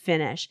to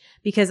finish,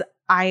 because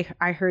I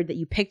heard that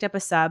you picked up a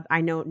sub.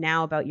 I know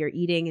now about your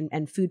eating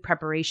and food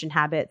preparation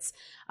habits.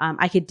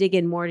 I could dig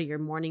in more to your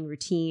morning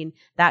routine,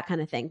 that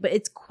kind of thing. But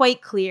it's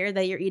quite clear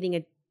that you're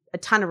eating a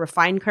ton of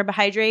refined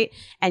carbohydrate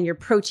and your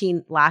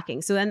protein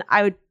lacking. So then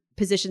I would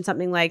position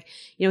something like,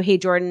 hey,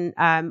 Jordan,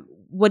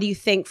 what do you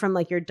think from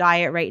your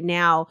diet right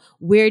now?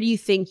 Where do you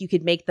think you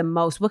could make the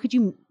most? What could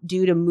you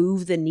do to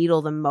move the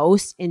needle the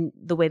most in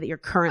the way that you're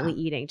currently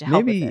eating to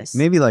help with this?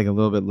 Maybe a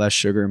little bit less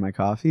sugar in my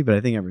coffee, but I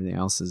think everything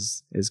else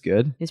is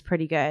good. Is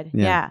pretty good.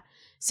 Yeah.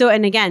 So,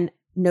 and again,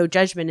 no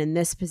judgment in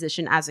this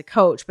position as a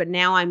coach, but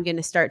now I'm going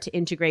to start to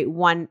integrate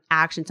one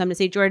action. So I'm going to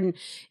say, Jordan,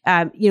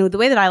 the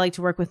way that I like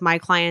to work with my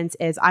clients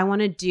is I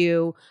want to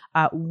do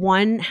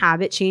one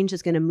habit change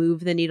that's going to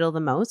move the needle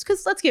the most.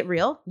 Because let's get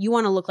real, you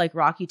want to look like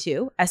Rocky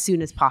too as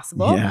soon as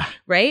possible,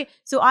 right?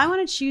 So I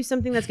want to choose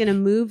something that's going to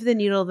move the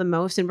needle the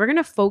most, and we're going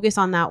to focus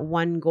on that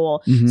one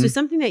goal. So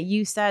something that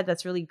you said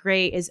that's really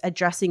great is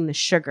addressing the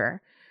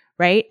sugar.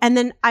 Right. And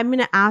then I'm going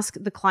to ask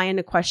the client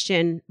a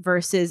question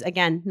versus,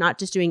 again, not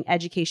just doing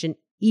education,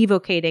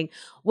 evocating.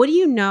 What do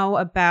you know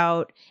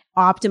about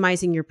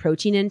optimizing your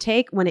protein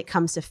intake when it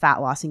comes to fat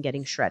loss and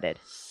getting shredded?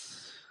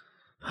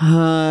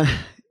 I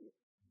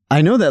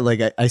know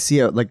that I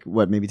see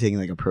maybe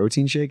taking a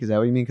protein shake. Is that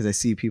what you mean? Because I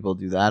see people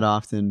do that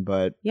often,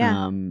 but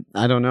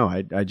I don't know.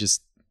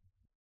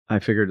 I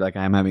figured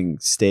I'm having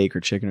steak or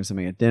chicken or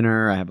something at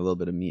dinner. I have a little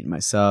bit of meat in my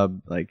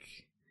sub.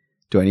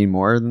 Do I need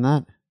more than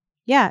that?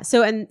 Yeah.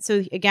 So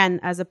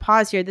again, as a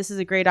pause here, this is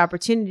a great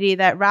opportunity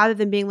that rather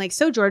than being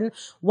so Jordan,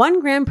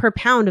 1 gram per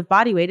pound of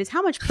body weight is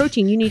how much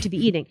protein you need to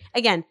be eating.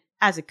 Again,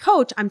 as a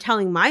coach, I'm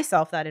telling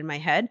myself that in my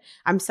head.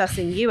 I'm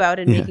sussing you out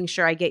and making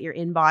sure I get your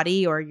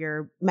in-body or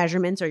your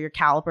measurements or your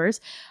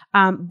calipers.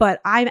 But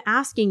I'm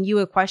asking you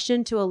a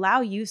question to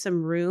allow you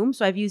some room.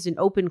 So I've used an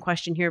open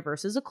question here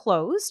versus a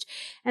closed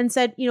and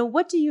said,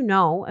 what do you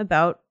know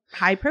about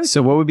high protein?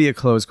 So what would be a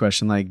closed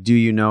question? Do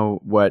you know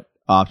what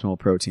optimal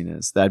protein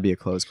is? That'd be a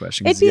closed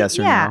question. Yes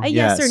or no. A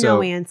yes or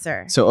no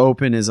answer. So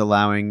open is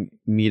allowing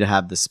me to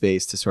have the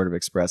space to sort of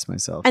express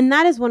myself. And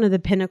that is one of the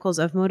pinnacles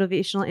of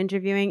motivational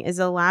interviewing, is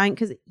allowing,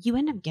 because you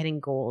end up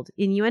getting gold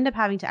and you end up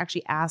having to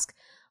actually ask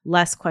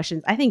less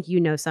questions. I think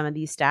some of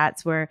these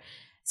stats where,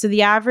 so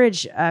the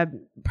average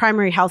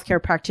primary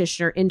healthcare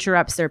practitioner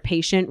interrupts their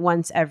patient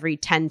once every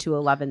 10 to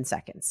 11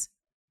 seconds.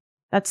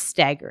 That's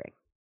staggering.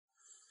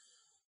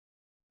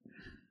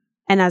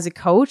 And as a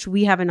coach,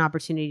 we have an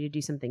opportunity to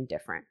do something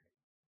different.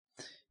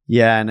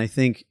 Yeah. And I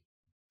think,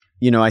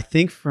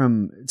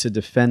 to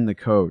defend the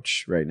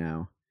coach right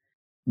now,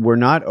 we're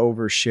not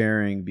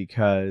oversharing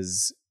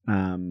because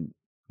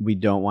we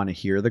don't want to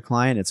hear the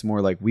client. It's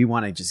more like we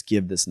want to just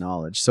give this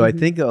knowledge. So I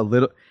think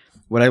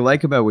what I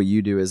like about what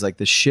you do is like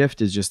the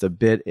shift is just a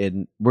bit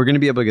in, we're going to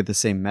be able to get the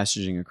same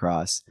messaging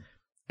across,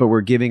 but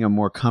we're giving a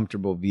more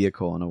comfortable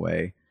vehicle in a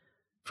way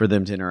for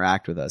them to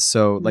interact with us.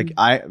 So like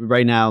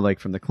right now, like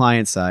from the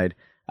client side,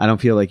 I don't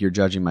feel like you're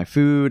judging my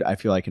food. I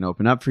feel I can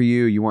open up for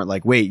you. You weren't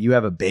like, wait, you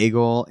have a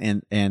bagel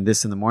and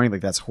this in the morning.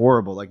 Like that's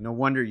horrible. Like no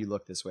wonder you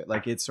look this way.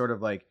 Like it's sort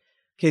of like,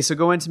 okay, so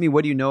go into me.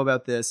 What do you know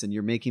about this? And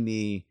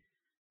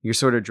you're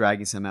sort of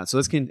dragging some out. So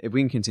if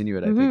we can continue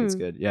it, I think it's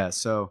good. Yeah.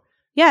 So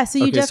you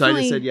definitely. So I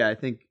just said, I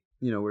think,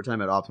 we're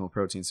talking about optimal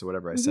protein. So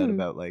whatever I said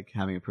about like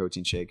having a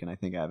protein shake, and I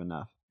think I have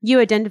enough. You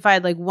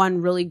identified like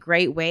one really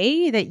great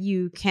way that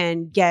you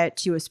can get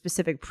to a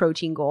specific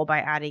protein goal by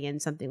adding in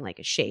something like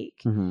a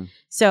shake.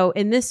 So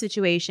in this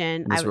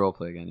situation, role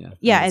play again, yeah.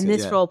 Yeah, in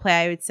this role play,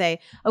 I would say,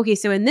 okay,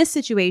 so in this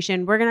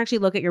situation, we're going to actually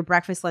look at your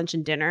breakfast, lunch,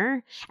 and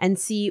dinner and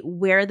see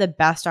where the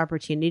best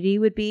opportunity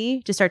would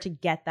be to start to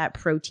get that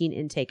protein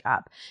intake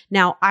up.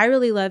 Now, I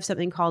really love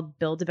something called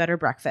Build a Better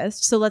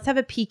Breakfast. So let's have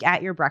a peek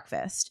at your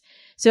breakfast.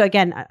 So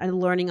again, a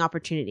learning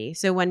opportunity.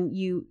 So when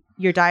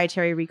your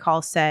dietary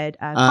recall said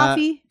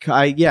coffee?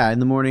 In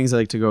the mornings I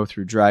like to go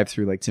through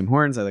drive-through like Tim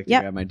Hortons. I like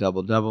to grab my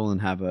double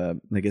and have a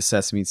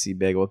sesame seed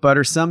bagel with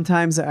butter.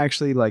 Sometimes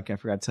actually, like I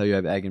forgot to tell you, I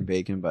have egg and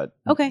bacon, but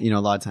a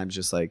lot of times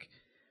just like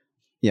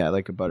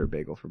like a butter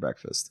bagel for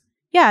breakfast.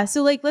 Yeah.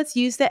 So like, let's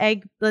use the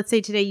egg. Let's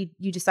say today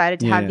you decided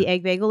to have the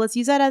egg bagel. Let's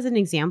use that as an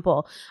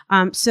example.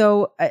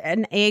 So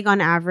an egg on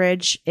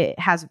average, it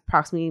has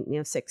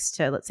approximately, 6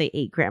 to let's say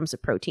 8 grams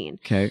of protein.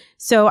 Okay.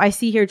 So I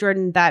see here,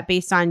 Jordan, that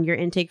based on your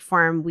intake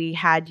form, we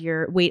had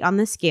your weight on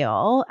the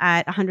scale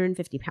at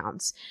 150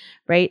 pounds,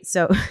 right?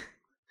 So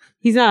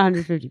he's not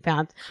 150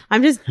 pounds.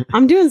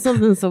 I'm doing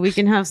something so we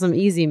can have some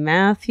easy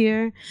math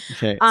here.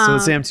 Okay. So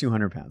let's say I'm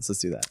 200 pounds.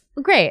 Let's do that.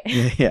 Great.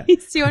 Yeah.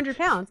 He's 200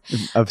 pounds.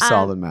 Of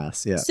solid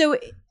mass. Yeah. So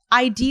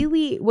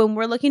ideally, when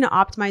we're looking to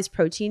optimize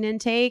protein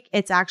intake,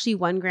 it's actually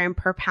 1 gram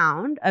per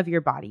pound of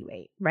your body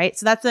weight, right?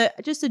 So that's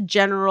just a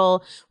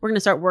general, we're going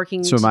to start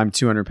working. So if I'm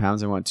 200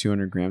 pounds, I want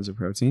 200 grams of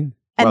protein?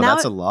 And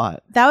that's a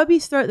lot. That would be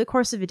throughout the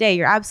course of a day.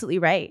 You're absolutely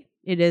right.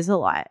 It is a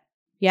lot.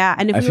 Yeah.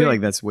 And I feel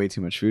like that's way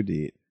too much food to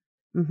eat.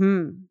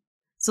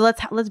 So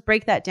let's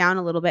break that down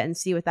a little bit and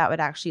see what that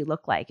would actually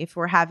look like. If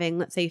we're having,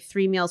 let's say,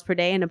 3 meals per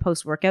day and a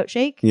post-workout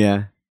shake.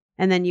 Yeah.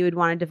 And then you would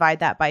want to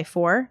divide that by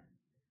 4.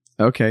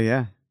 Okay,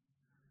 yeah.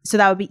 So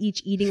that would be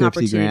each eating 50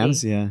 opportunity.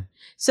 grams, yeah.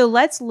 So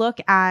let's look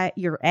at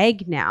your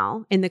egg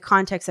now in the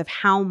context of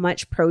how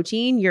much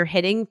protein you're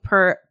hitting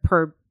per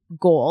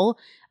goal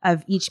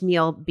of each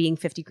meal being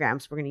 50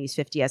 grams. We're going to use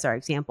 50 as our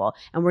example.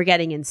 And we're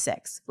getting in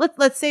 6.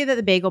 Let's say that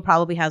the bagel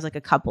probably has like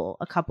a couple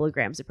of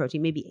grams of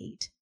protein, maybe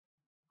 8.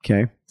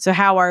 Okay. So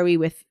how are we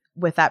with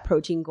that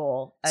protein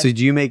goal? So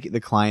do you make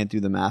the client do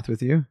the math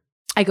with you?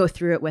 I go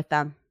through it with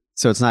them.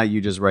 So it's not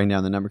you just writing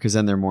down the number because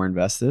then they're more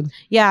invested?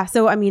 Yeah.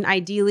 So, I mean,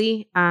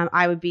 ideally,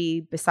 I would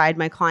be beside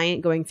my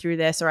client going through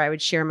this, or I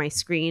would share my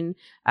screen.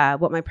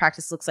 What my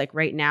practice looks like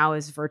right now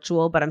is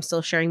virtual, but I'm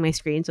still sharing my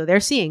screen. So they're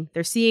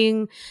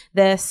seeing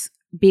this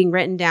being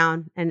written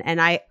down.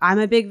 And I'm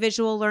a big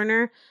visual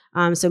learner.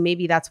 So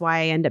maybe that's why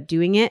I end up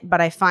doing it.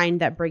 But I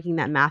find that breaking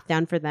that math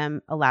down for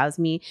them allows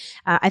me.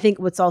 I think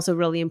what's also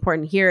really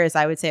important here is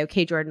I would say,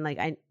 okay,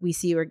 Jordan, we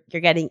see you're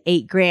getting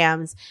 8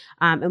 grams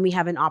and we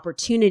have an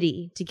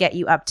opportunity to get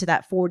you up to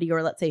that 40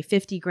 or let's say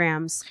 50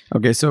 grams.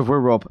 Okay. So if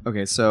we're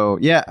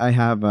I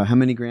have how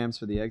many grams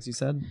for the eggs you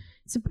said?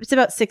 It's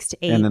about 6 to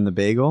 8. And then the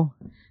bagel?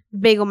 The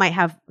bagel might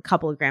have a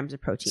couple of grams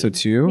of protein. So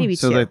 2? Maybe 2.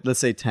 So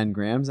let's say 10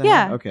 grams?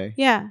 Okay.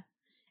 Yeah.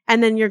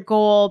 And then your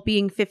goal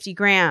being 50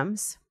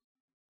 grams.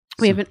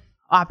 We have an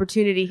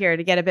opportunity here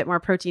to get a bit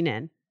more protein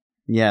in.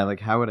 Yeah. Like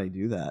how would I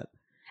do that?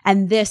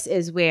 And this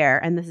is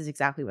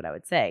exactly what I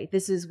would say.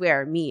 This is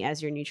where me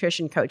as your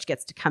nutrition coach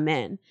gets to come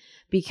in.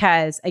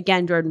 Because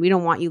again, Jordan, we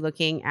don't want you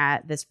looking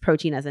at this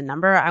protein as a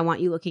number. I want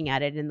you looking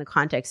at it in the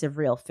context of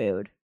real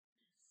food.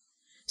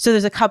 So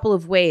there's a couple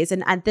of ways.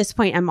 And at this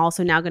point, I'm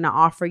also now going to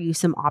offer you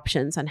some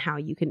options on how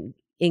you can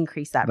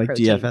increase that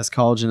protein. Like DFS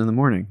collagen in the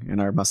morning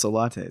and our muscle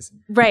lattes.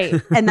 Right.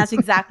 And that's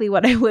exactly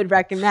what I would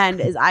recommend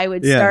is I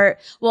would start,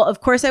 well, of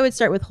course I would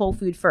start with whole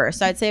food first.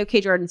 So I'd say, okay,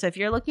 Jordan, so if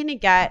you're looking to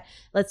get,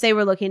 let's say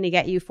we're looking to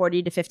get you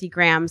 40 to 50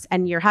 grams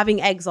and you're having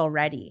eggs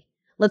already.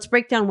 Let's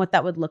break down what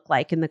that would look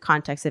like in the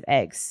context of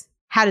eggs.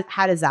 How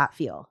does that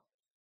feel?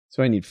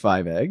 So I need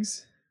 5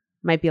 eggs?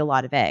 Might be a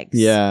lot of eggs.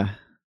 Yeah.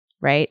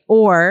 Right.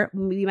 Or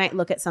we might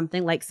look at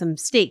something like some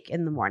steak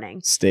in the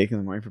morning. Steak in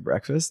the morning for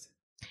breakfast?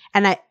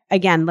 And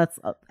let's,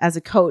 as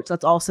a coach,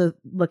 let's also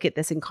look at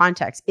this in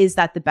context. Is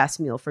that the best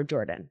meal for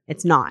Jordan?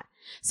 It's not.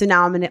 So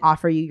now I'm going to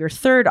offer you your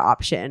third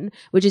option,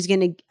 which is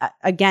going to,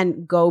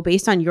 again, go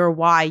based on your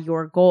why,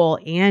 your goal,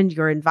 and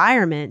your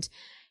environment.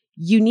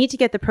 You need to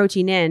get the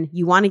protein in.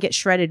 You want to get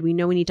shredded. We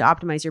know we need to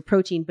optimize your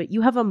protein, but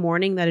you have a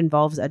morning that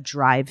involves a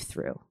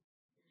drive-through.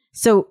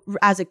 So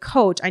as a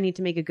coach, I need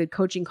to make a good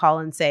coaching call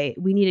and say,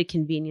 we need a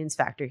convenience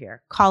factor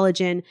here.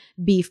 Collagen,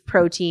 beef,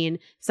 protein,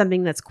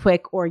 something that's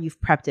quick, or you've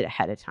prepped it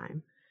ahead of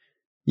time.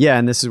 Yeah.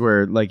 And this is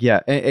where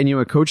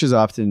and coaches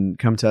often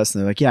come to us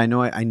and they're like, yeah,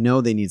 I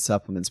know they need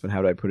supplements, but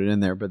how do I put it in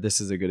there? But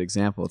this is a good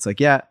example. It's like,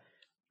 yeah,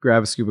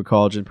 grab a scoop of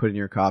collagen, put it in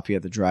your coffee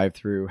at the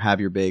drive-thru, have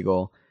your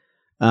bagel.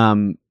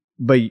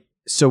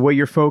 So what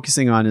you're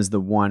focusing on is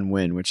the one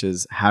win, which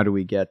is how do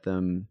we get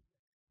them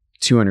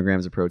 200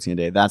 grams of protein a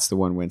day? That's the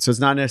one win. So it's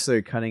not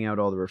necessarily cutting out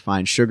all the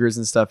refined sugars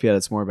and stuff yet.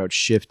 It's more about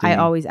shifting. I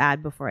always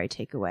add before I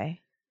take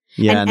away.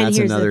 Yeah, and that's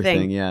another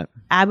thing. Yeah.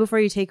 Add before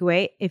you take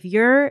away. If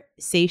you're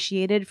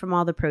satiated from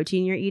all the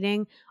protein you're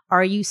eating,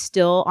 are you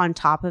still on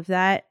top of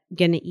that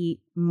going to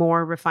eat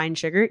more refined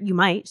sugar? You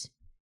might.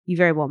 You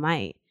very well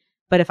might.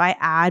 But if I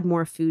add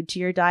more food to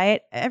your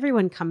diet,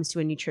 everyone comes to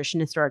a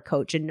nutritionist or a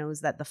coach and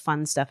knows that the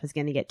fun stuff is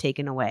going to get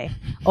taken away.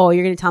 Oh,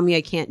 you're going to tell me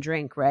I can't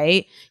drink,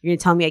 right? You're going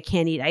to tell me I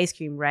can't eat ice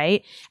cream,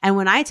 right? And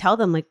when I tell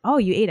them like, oh,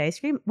 you ate ice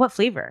cream? What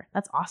flavor?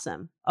 That's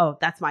awesome. Oh,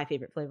 that's my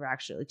favorite flavor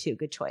actually too.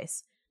 Good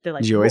choice. They're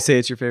like, do you always say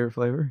it's your favorite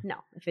flavor? No,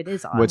 if it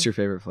is on. What's your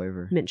favorite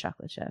flavor? Mint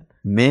chocolate chip.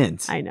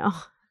 Mint? I know.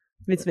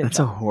 It's mint. That's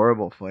a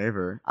horrible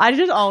flavor. I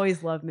just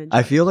always love mint.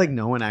 I feel like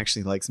no one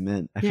actually likes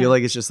mint. I feel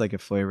like it's just like a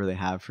flavor they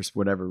have for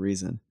whatever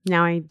reason.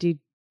 Now I do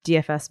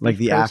DFS. Like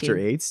the protein. After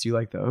eights? Do you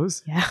like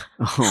those? Yeah.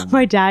 Oh.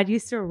 My dad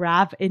used to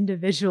wrap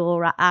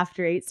individual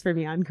after eights for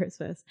me on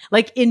Christmas.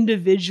 Like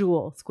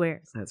individual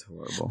squares. That's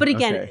horrible. But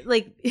again,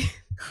 like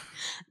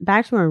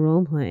back to our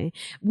role play.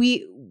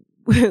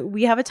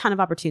 We have a ton of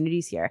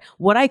opportunities here.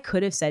 What I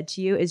could have said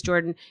to you is,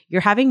 Jordan,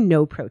 you're having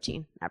no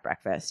protein at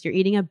breakfast. You're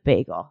eating a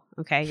bagel.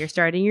 Okay. You're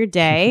starting your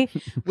day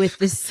with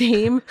the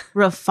same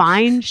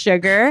refined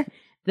sugar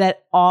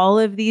that all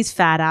of these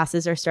fat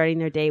asses are starting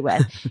their day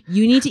with.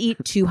 You need to eat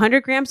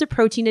 200 grams of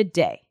protein a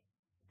day.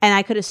 And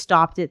I could have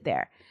stopped it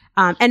there.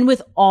 And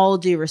with all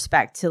due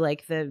respect to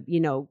like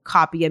the,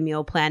 copy a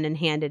meal plan and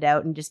hand it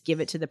out and just give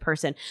it to the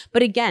person.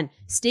 But again,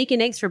 steak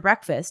and eggs for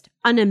breakfast,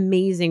 an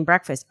amazing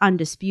breakfast,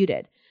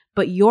 undisputed.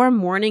 But your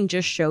morning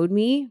just showed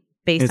me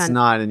it's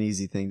not an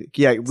easy thing.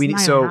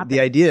 The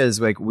idea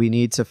is like, we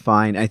need to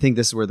find, I think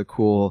this is where the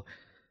cool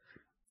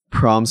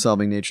problem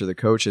solving nature of the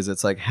coach is.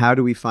 It's like, how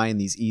do we find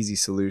these easy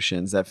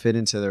solutions that fit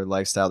into their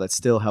lifestyle that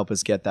still help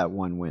us get that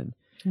one win?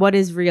 What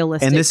is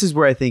realistic? And this is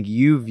where I think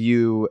you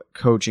view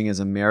coaching as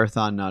a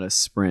marathon, not a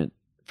sprint.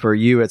 For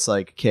you, it's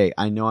like, okay,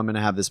 I know I'm going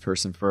to have this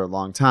person for a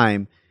long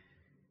time.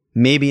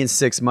 Maybe in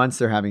 6 months,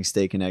 they're having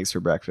steak and eggs for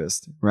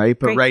breakfast, right?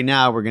 But right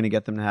now, we're going to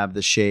get them to have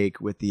the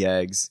shake with the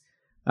eggs.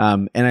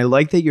 And I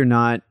like that you're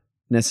not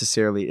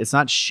necessarily, it's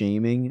not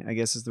shaming, I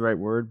guess is the right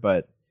word,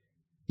 but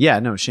yeah,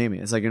 no,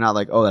 shaming. It's like, you're not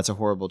like, oh, that's a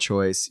horrible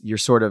choice. You're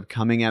sort of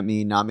coming at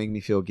me, not making me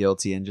feel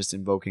guilty, and just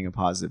invoking a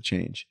positive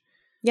change.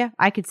 Yeah,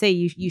 I could say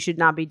you should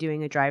not be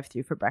doing a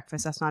drive-through for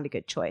breakfast. That's not a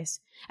good choice.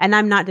 And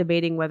I'm not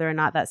debating whether or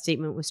not that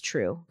statement was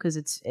true, because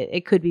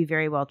it could be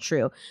very well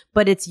true,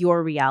 but it's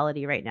your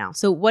reality right now.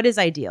 So what is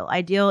ideal?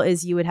 Ideal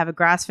is you would have a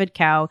grass-fed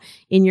cow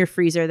in your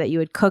freezer that you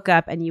would cook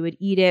up and you would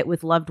eat it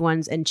with loved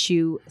ones and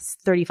chew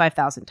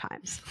 35,000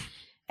 times.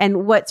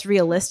 And what's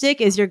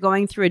realistic is you're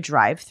going through a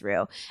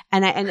drive-through.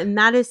 And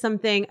that is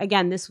something,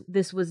 again,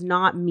 this was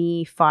not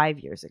me 5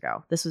 years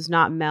ago. This was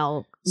not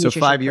Mel. So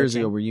 5 years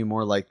ago, were you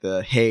more like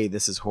hey,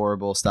 this is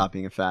horrible, stop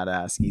being a fat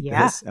ass, eat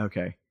this?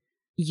 Okay.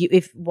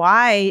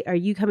 Why are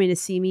you coming to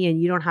see me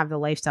and you don't have the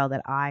lifestyle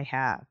that I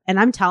have?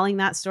 And I'm telling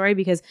that story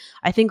because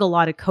I think a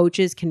lot of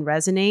coaches can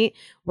resonate,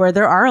 where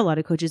there are a lot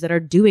of coaches that are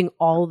doing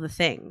all the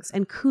things,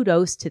 and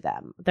kudos to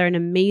them. They're an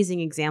amazing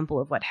example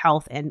of what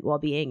health and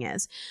well-being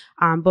is.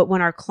 But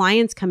when our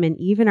clients come in,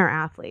 even our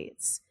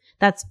athletes,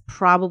 that's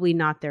probably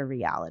not their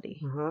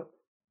reality. Mm-hmm.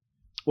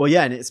 Well,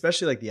 yeah. And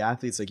especially like the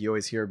athletes, like you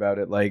always hear about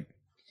it, like,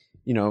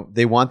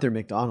 they want their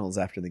McDonald's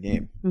after the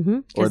game,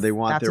 or they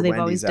want their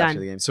Wendy's after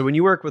the game. So when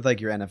you work with like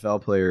your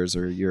NFL players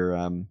or your,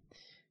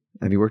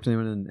 have you worked with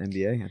anyone in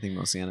NBA? I think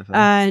mostly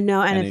NFL.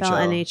 No, NFL,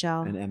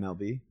 NHL, and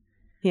MLB.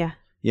 Yeah.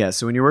 Yeah.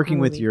 So when you're working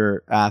with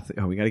your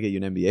athlete, we got to get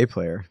you an NBA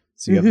player.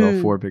 So you have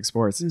all four big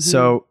sports. Mm-hmm.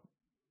 So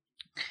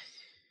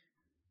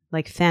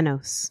like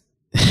Thanos,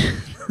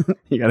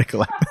 you got to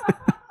collect.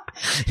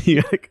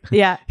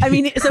 Yeah. I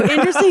mean, so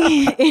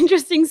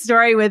interesting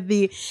story with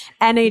the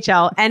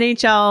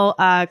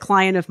NHL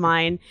client of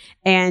mine,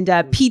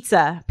 and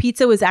pizza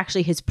was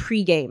actually his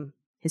pregame.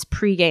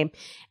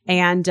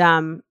 And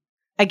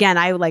again,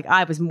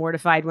 I was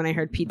mortified when I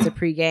heard pizza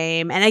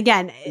pregame. And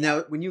again,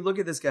 now when you look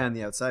at this guy on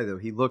the outside, though,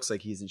 he looks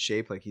like he's in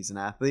shape, like he's an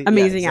athlete.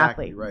 Amazing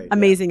exactly, athlete. Right.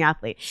 Amazing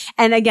athlete.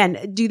 And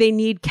again, do they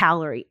need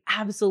calorie?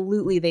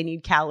 Absolutely, they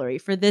need calorie.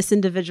 For this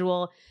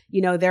individual,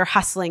 they're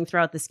hustling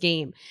throughout this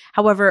game.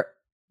 However,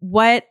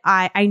 what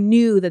I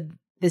knew that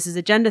this is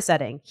agenda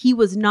setting. He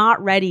was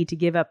not ready to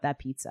give up that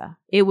pizza.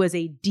 It was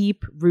a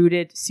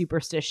deep-rooted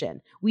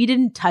superstition. We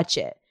didn't touch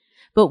it.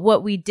 But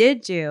what we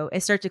did do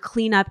is start to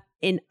clean up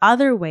in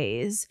other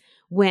ways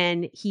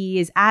when he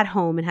is at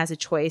home and has a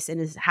choice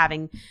and is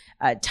having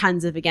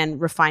tons of, again,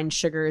 refined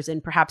sugars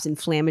and perhaps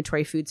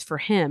inflammatory foods for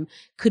him?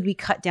 Could we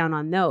cut down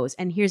on those?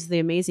 And here's the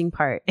amazing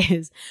part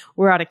is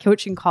we're at a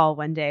coaching call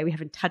one day. We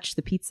haven't touched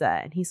the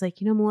pizza. And he's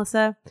like,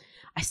 Melissa,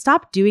 I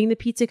stopped doing the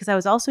pizza because I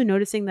was also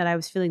noticing that I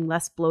was feeling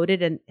less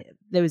bloated and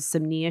there was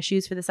some knee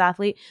issues for this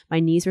athlete. My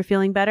knees were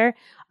feeling better.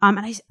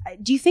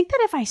 Do you think that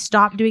if I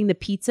stopped doing the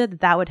pizza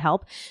that would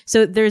help?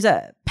 So there's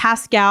a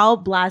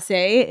Pascal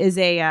Blasé is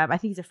I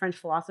think he's a French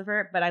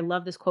philosopher, but I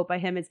love this quote by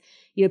him. It's,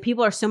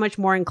 people are so much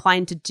more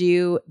inclined to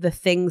do the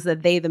things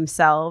that they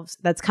themselves,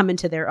 that's come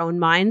into their own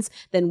minds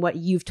than what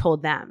you've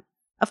told them.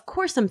 Of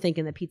course, I'm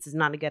thinking the pizza is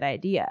not a good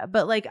idea,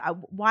 but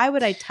why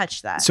would I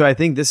touch that? So I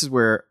think this is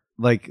where,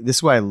 this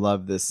is why I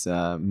love this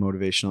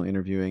motivational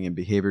interviewing and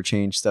behavior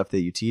change stuff that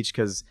you teach,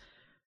 because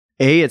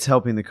it's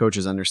helping the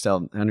coaches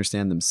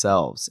understand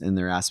themselves in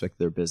their aspect of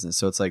their business.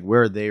 So it's like,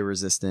 where are they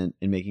resistant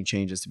in making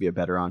changes to be a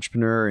better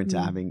entrepreneur, into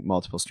having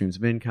multiple streams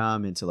of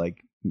income, into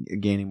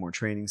gaining more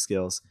training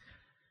skills.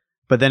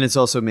 But then it's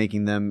also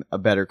making them a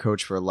better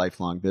coach for a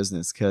lifelong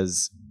business.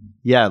 Because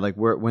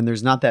when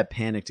there's not that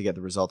panic to get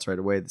the results right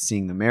away,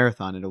 seeing the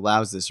marathon, it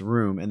allows this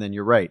room. And then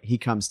you're right, he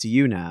comes to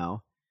you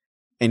now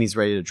and he's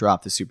ready to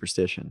drop the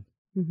superstition.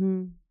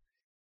 Mm-hmm.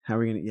 How are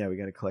we going to, we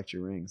got to collect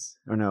your rings.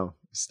 Or no,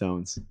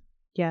 stones.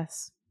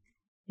 Yes.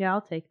 Yeah,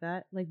 I'll take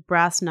that. Like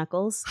brass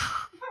knuckles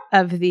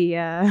of the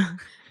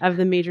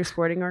major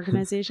sporting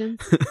organizations.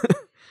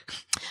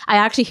 I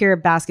actually hear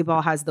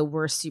basketball has the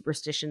worst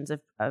superstitions of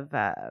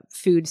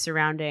food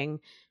surrounding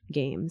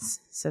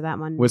games. So that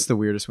one. What's the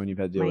weirdest one you've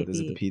had to deal with?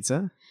 Is it the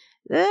pizza?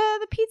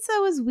 The pizza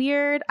was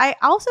weird. I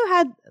also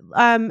had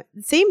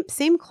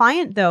same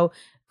client though,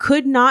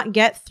 could not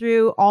get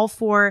through all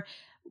four.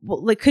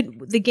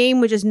 The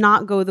game would just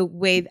not go the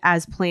way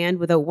as planned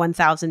without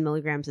 1,000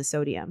 milligrams of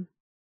sodium.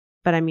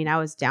 But I mean, I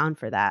was down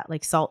for that,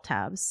 like salt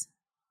tabs.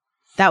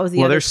 That was the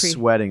other. Well, they're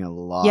sweating a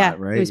lot,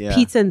 right? It was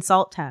pizza and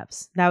salt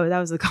tabs. That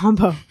was the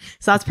combo.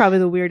 So that's probably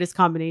the weirdest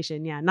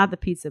combination. Yeah, not the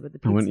pizza, but the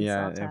pizza. And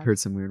salt tabs. I've heard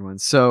some weird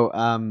ones. So,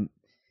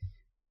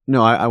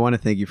 no, I want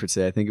to thank you for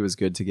today. I think it was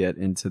good to get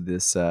into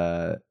this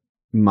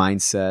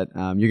mindset.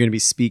 You're going to be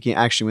speaking.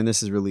 Actually, when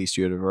this is released,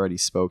 you would have already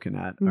spoken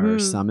at our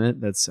summit.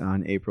 That's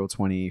on April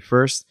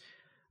 21st.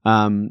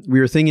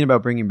 We were thinking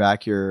about bringing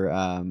back your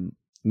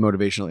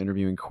motivational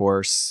interviewing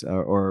course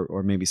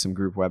or maybe some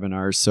group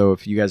webinars. So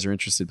if you guys are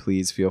interested,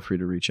 please feel free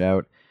to reach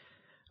out.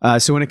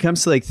 So when it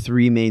comes to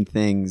three main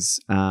things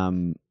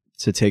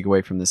to take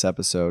away from this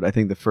episode, I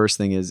think the first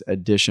thing is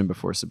addition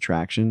before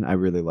subtraction. I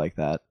really like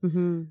that.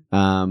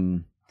 Mm-hmm.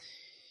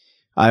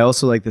 I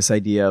also like this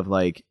idea of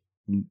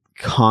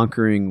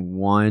conquering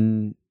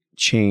one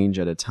change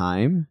at a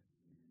time.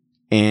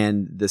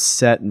 And the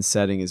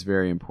setting is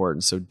very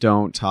important. So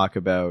don't talk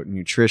about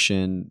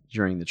nutrition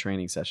during the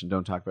training session.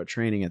 Don't talk about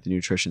training at the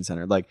nutrition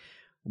center.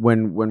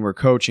 When we're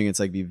coaching, it's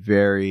be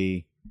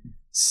very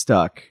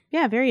stuck.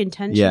 Yeah, very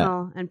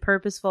intentional and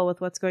purposeful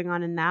with what's going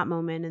on in that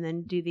moment, and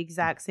then do the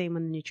exact same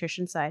on the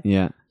nutrition side.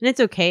 Yeah. And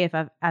it's okay if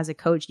as a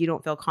coach, you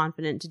don't feel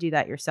confident to do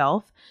that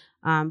yourself.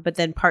 But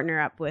then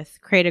partner up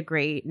create a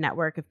great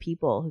network of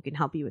people who can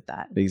help you with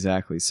that.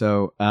 Exactly.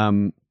 So,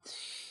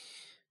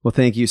 well,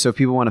 thank you. So if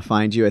people want to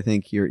find you, I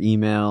think your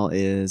email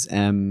is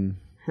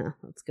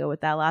let's go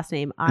with that last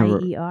name.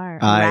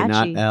 Ieraci.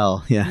 Not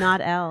L. Yeah. Not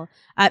L.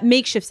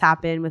 Makeshifts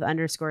happen with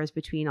underscores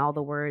between all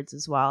the words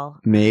as well.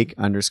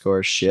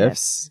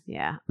 _shifts.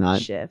 Yeah.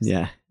 Not shifts.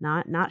 Yeah.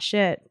 Not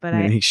shit, but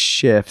make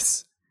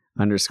shifts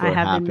 _ I have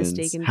happens.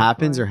 been mistaken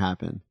Happens before. or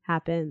happen?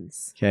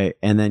 Happens. Okay.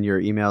 And then your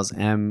email's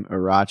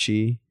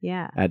Ieraci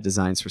at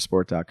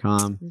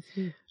designsforsport.com.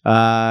 Mm-hmm.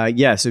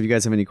 So if you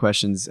guys have any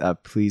questions,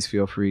 please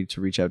feel free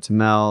to reach out to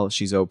Mel.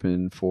 She's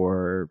open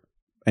for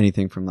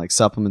anything from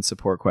supplement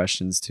support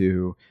questions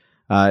to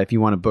if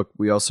you want to book.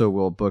 We also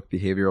will book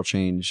behavioral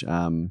change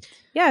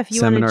if you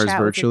seminars want to chat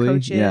virtually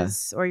with your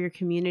coaches or your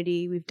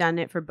community. We've done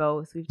it for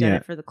both. We've done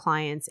it for the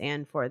clients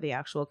and for the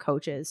actual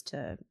coaches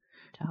to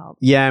help.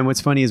 Yeah, and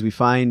what's funny is we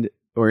find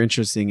the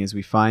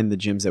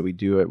gyms that we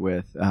do it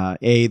with,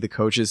 the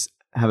coaches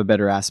have a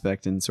better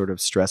aspect and sort of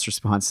stress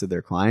response to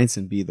their clients,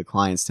 and B, the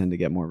clients tend to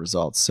get more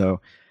results.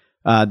 So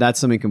that's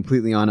something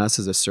completely on us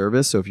as a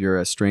service. So if you're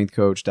a strength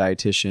coach,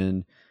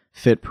 dietitian,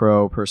 fit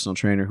pro, personal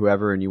trainer,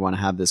 whoever, and you want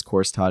to have this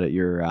course taught at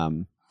your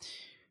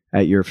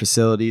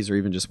facilities or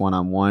even just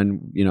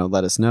one-on-one,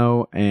 let us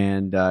know.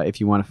 And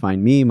if you want to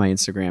find me, my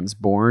Instagram's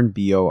born,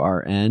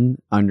 BORN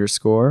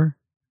 _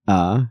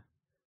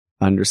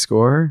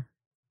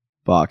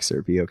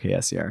 boxer,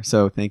 BOKSER.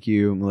 So thank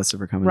you, Melissa,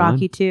 for coming on.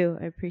 Rocky 2.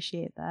 I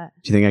appreciate that.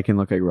 Do you think I can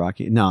look like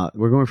Rocky? No,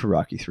 we're going for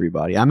Rocky 3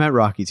 body. I'm at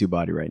Rocky 2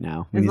 body right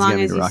now. As long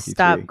as you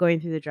stop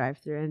going through the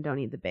drive-thru and don't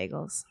eat the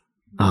bagels.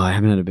 Oh, I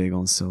haven't had a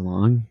bagel in so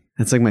long.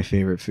 That's my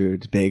favorite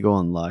food. Bagel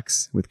and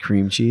Lux with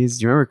cream cheese.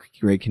 Do you remember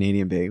Great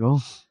Canadian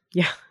Bagel?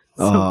 Yeah.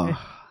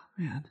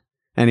 Man.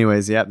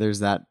 Anyways, there's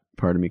that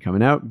part of me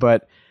coming out.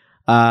 But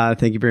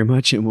thank you very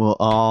much, and we'll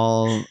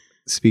all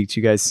speak to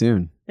you guys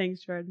soon.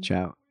 Thanks, Jordan.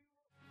 Ciao.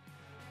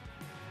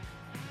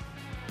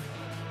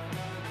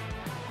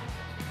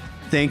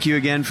 Thank you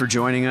again for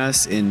joining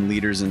us in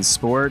Leaders in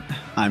Sport.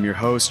 I'm your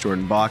host,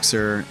 Jordan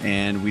Boxer,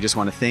 and we just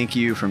want to thank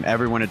you from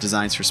everyone at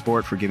Designs for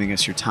Sport for giving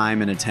us your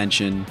time and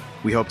attention.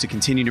 We hope to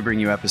continue to bring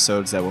you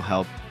episodes that will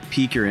help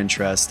pique your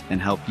interest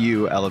and help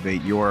you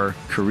elevate your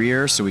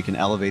career so we can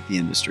elevate the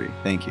industry.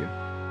 Thank you.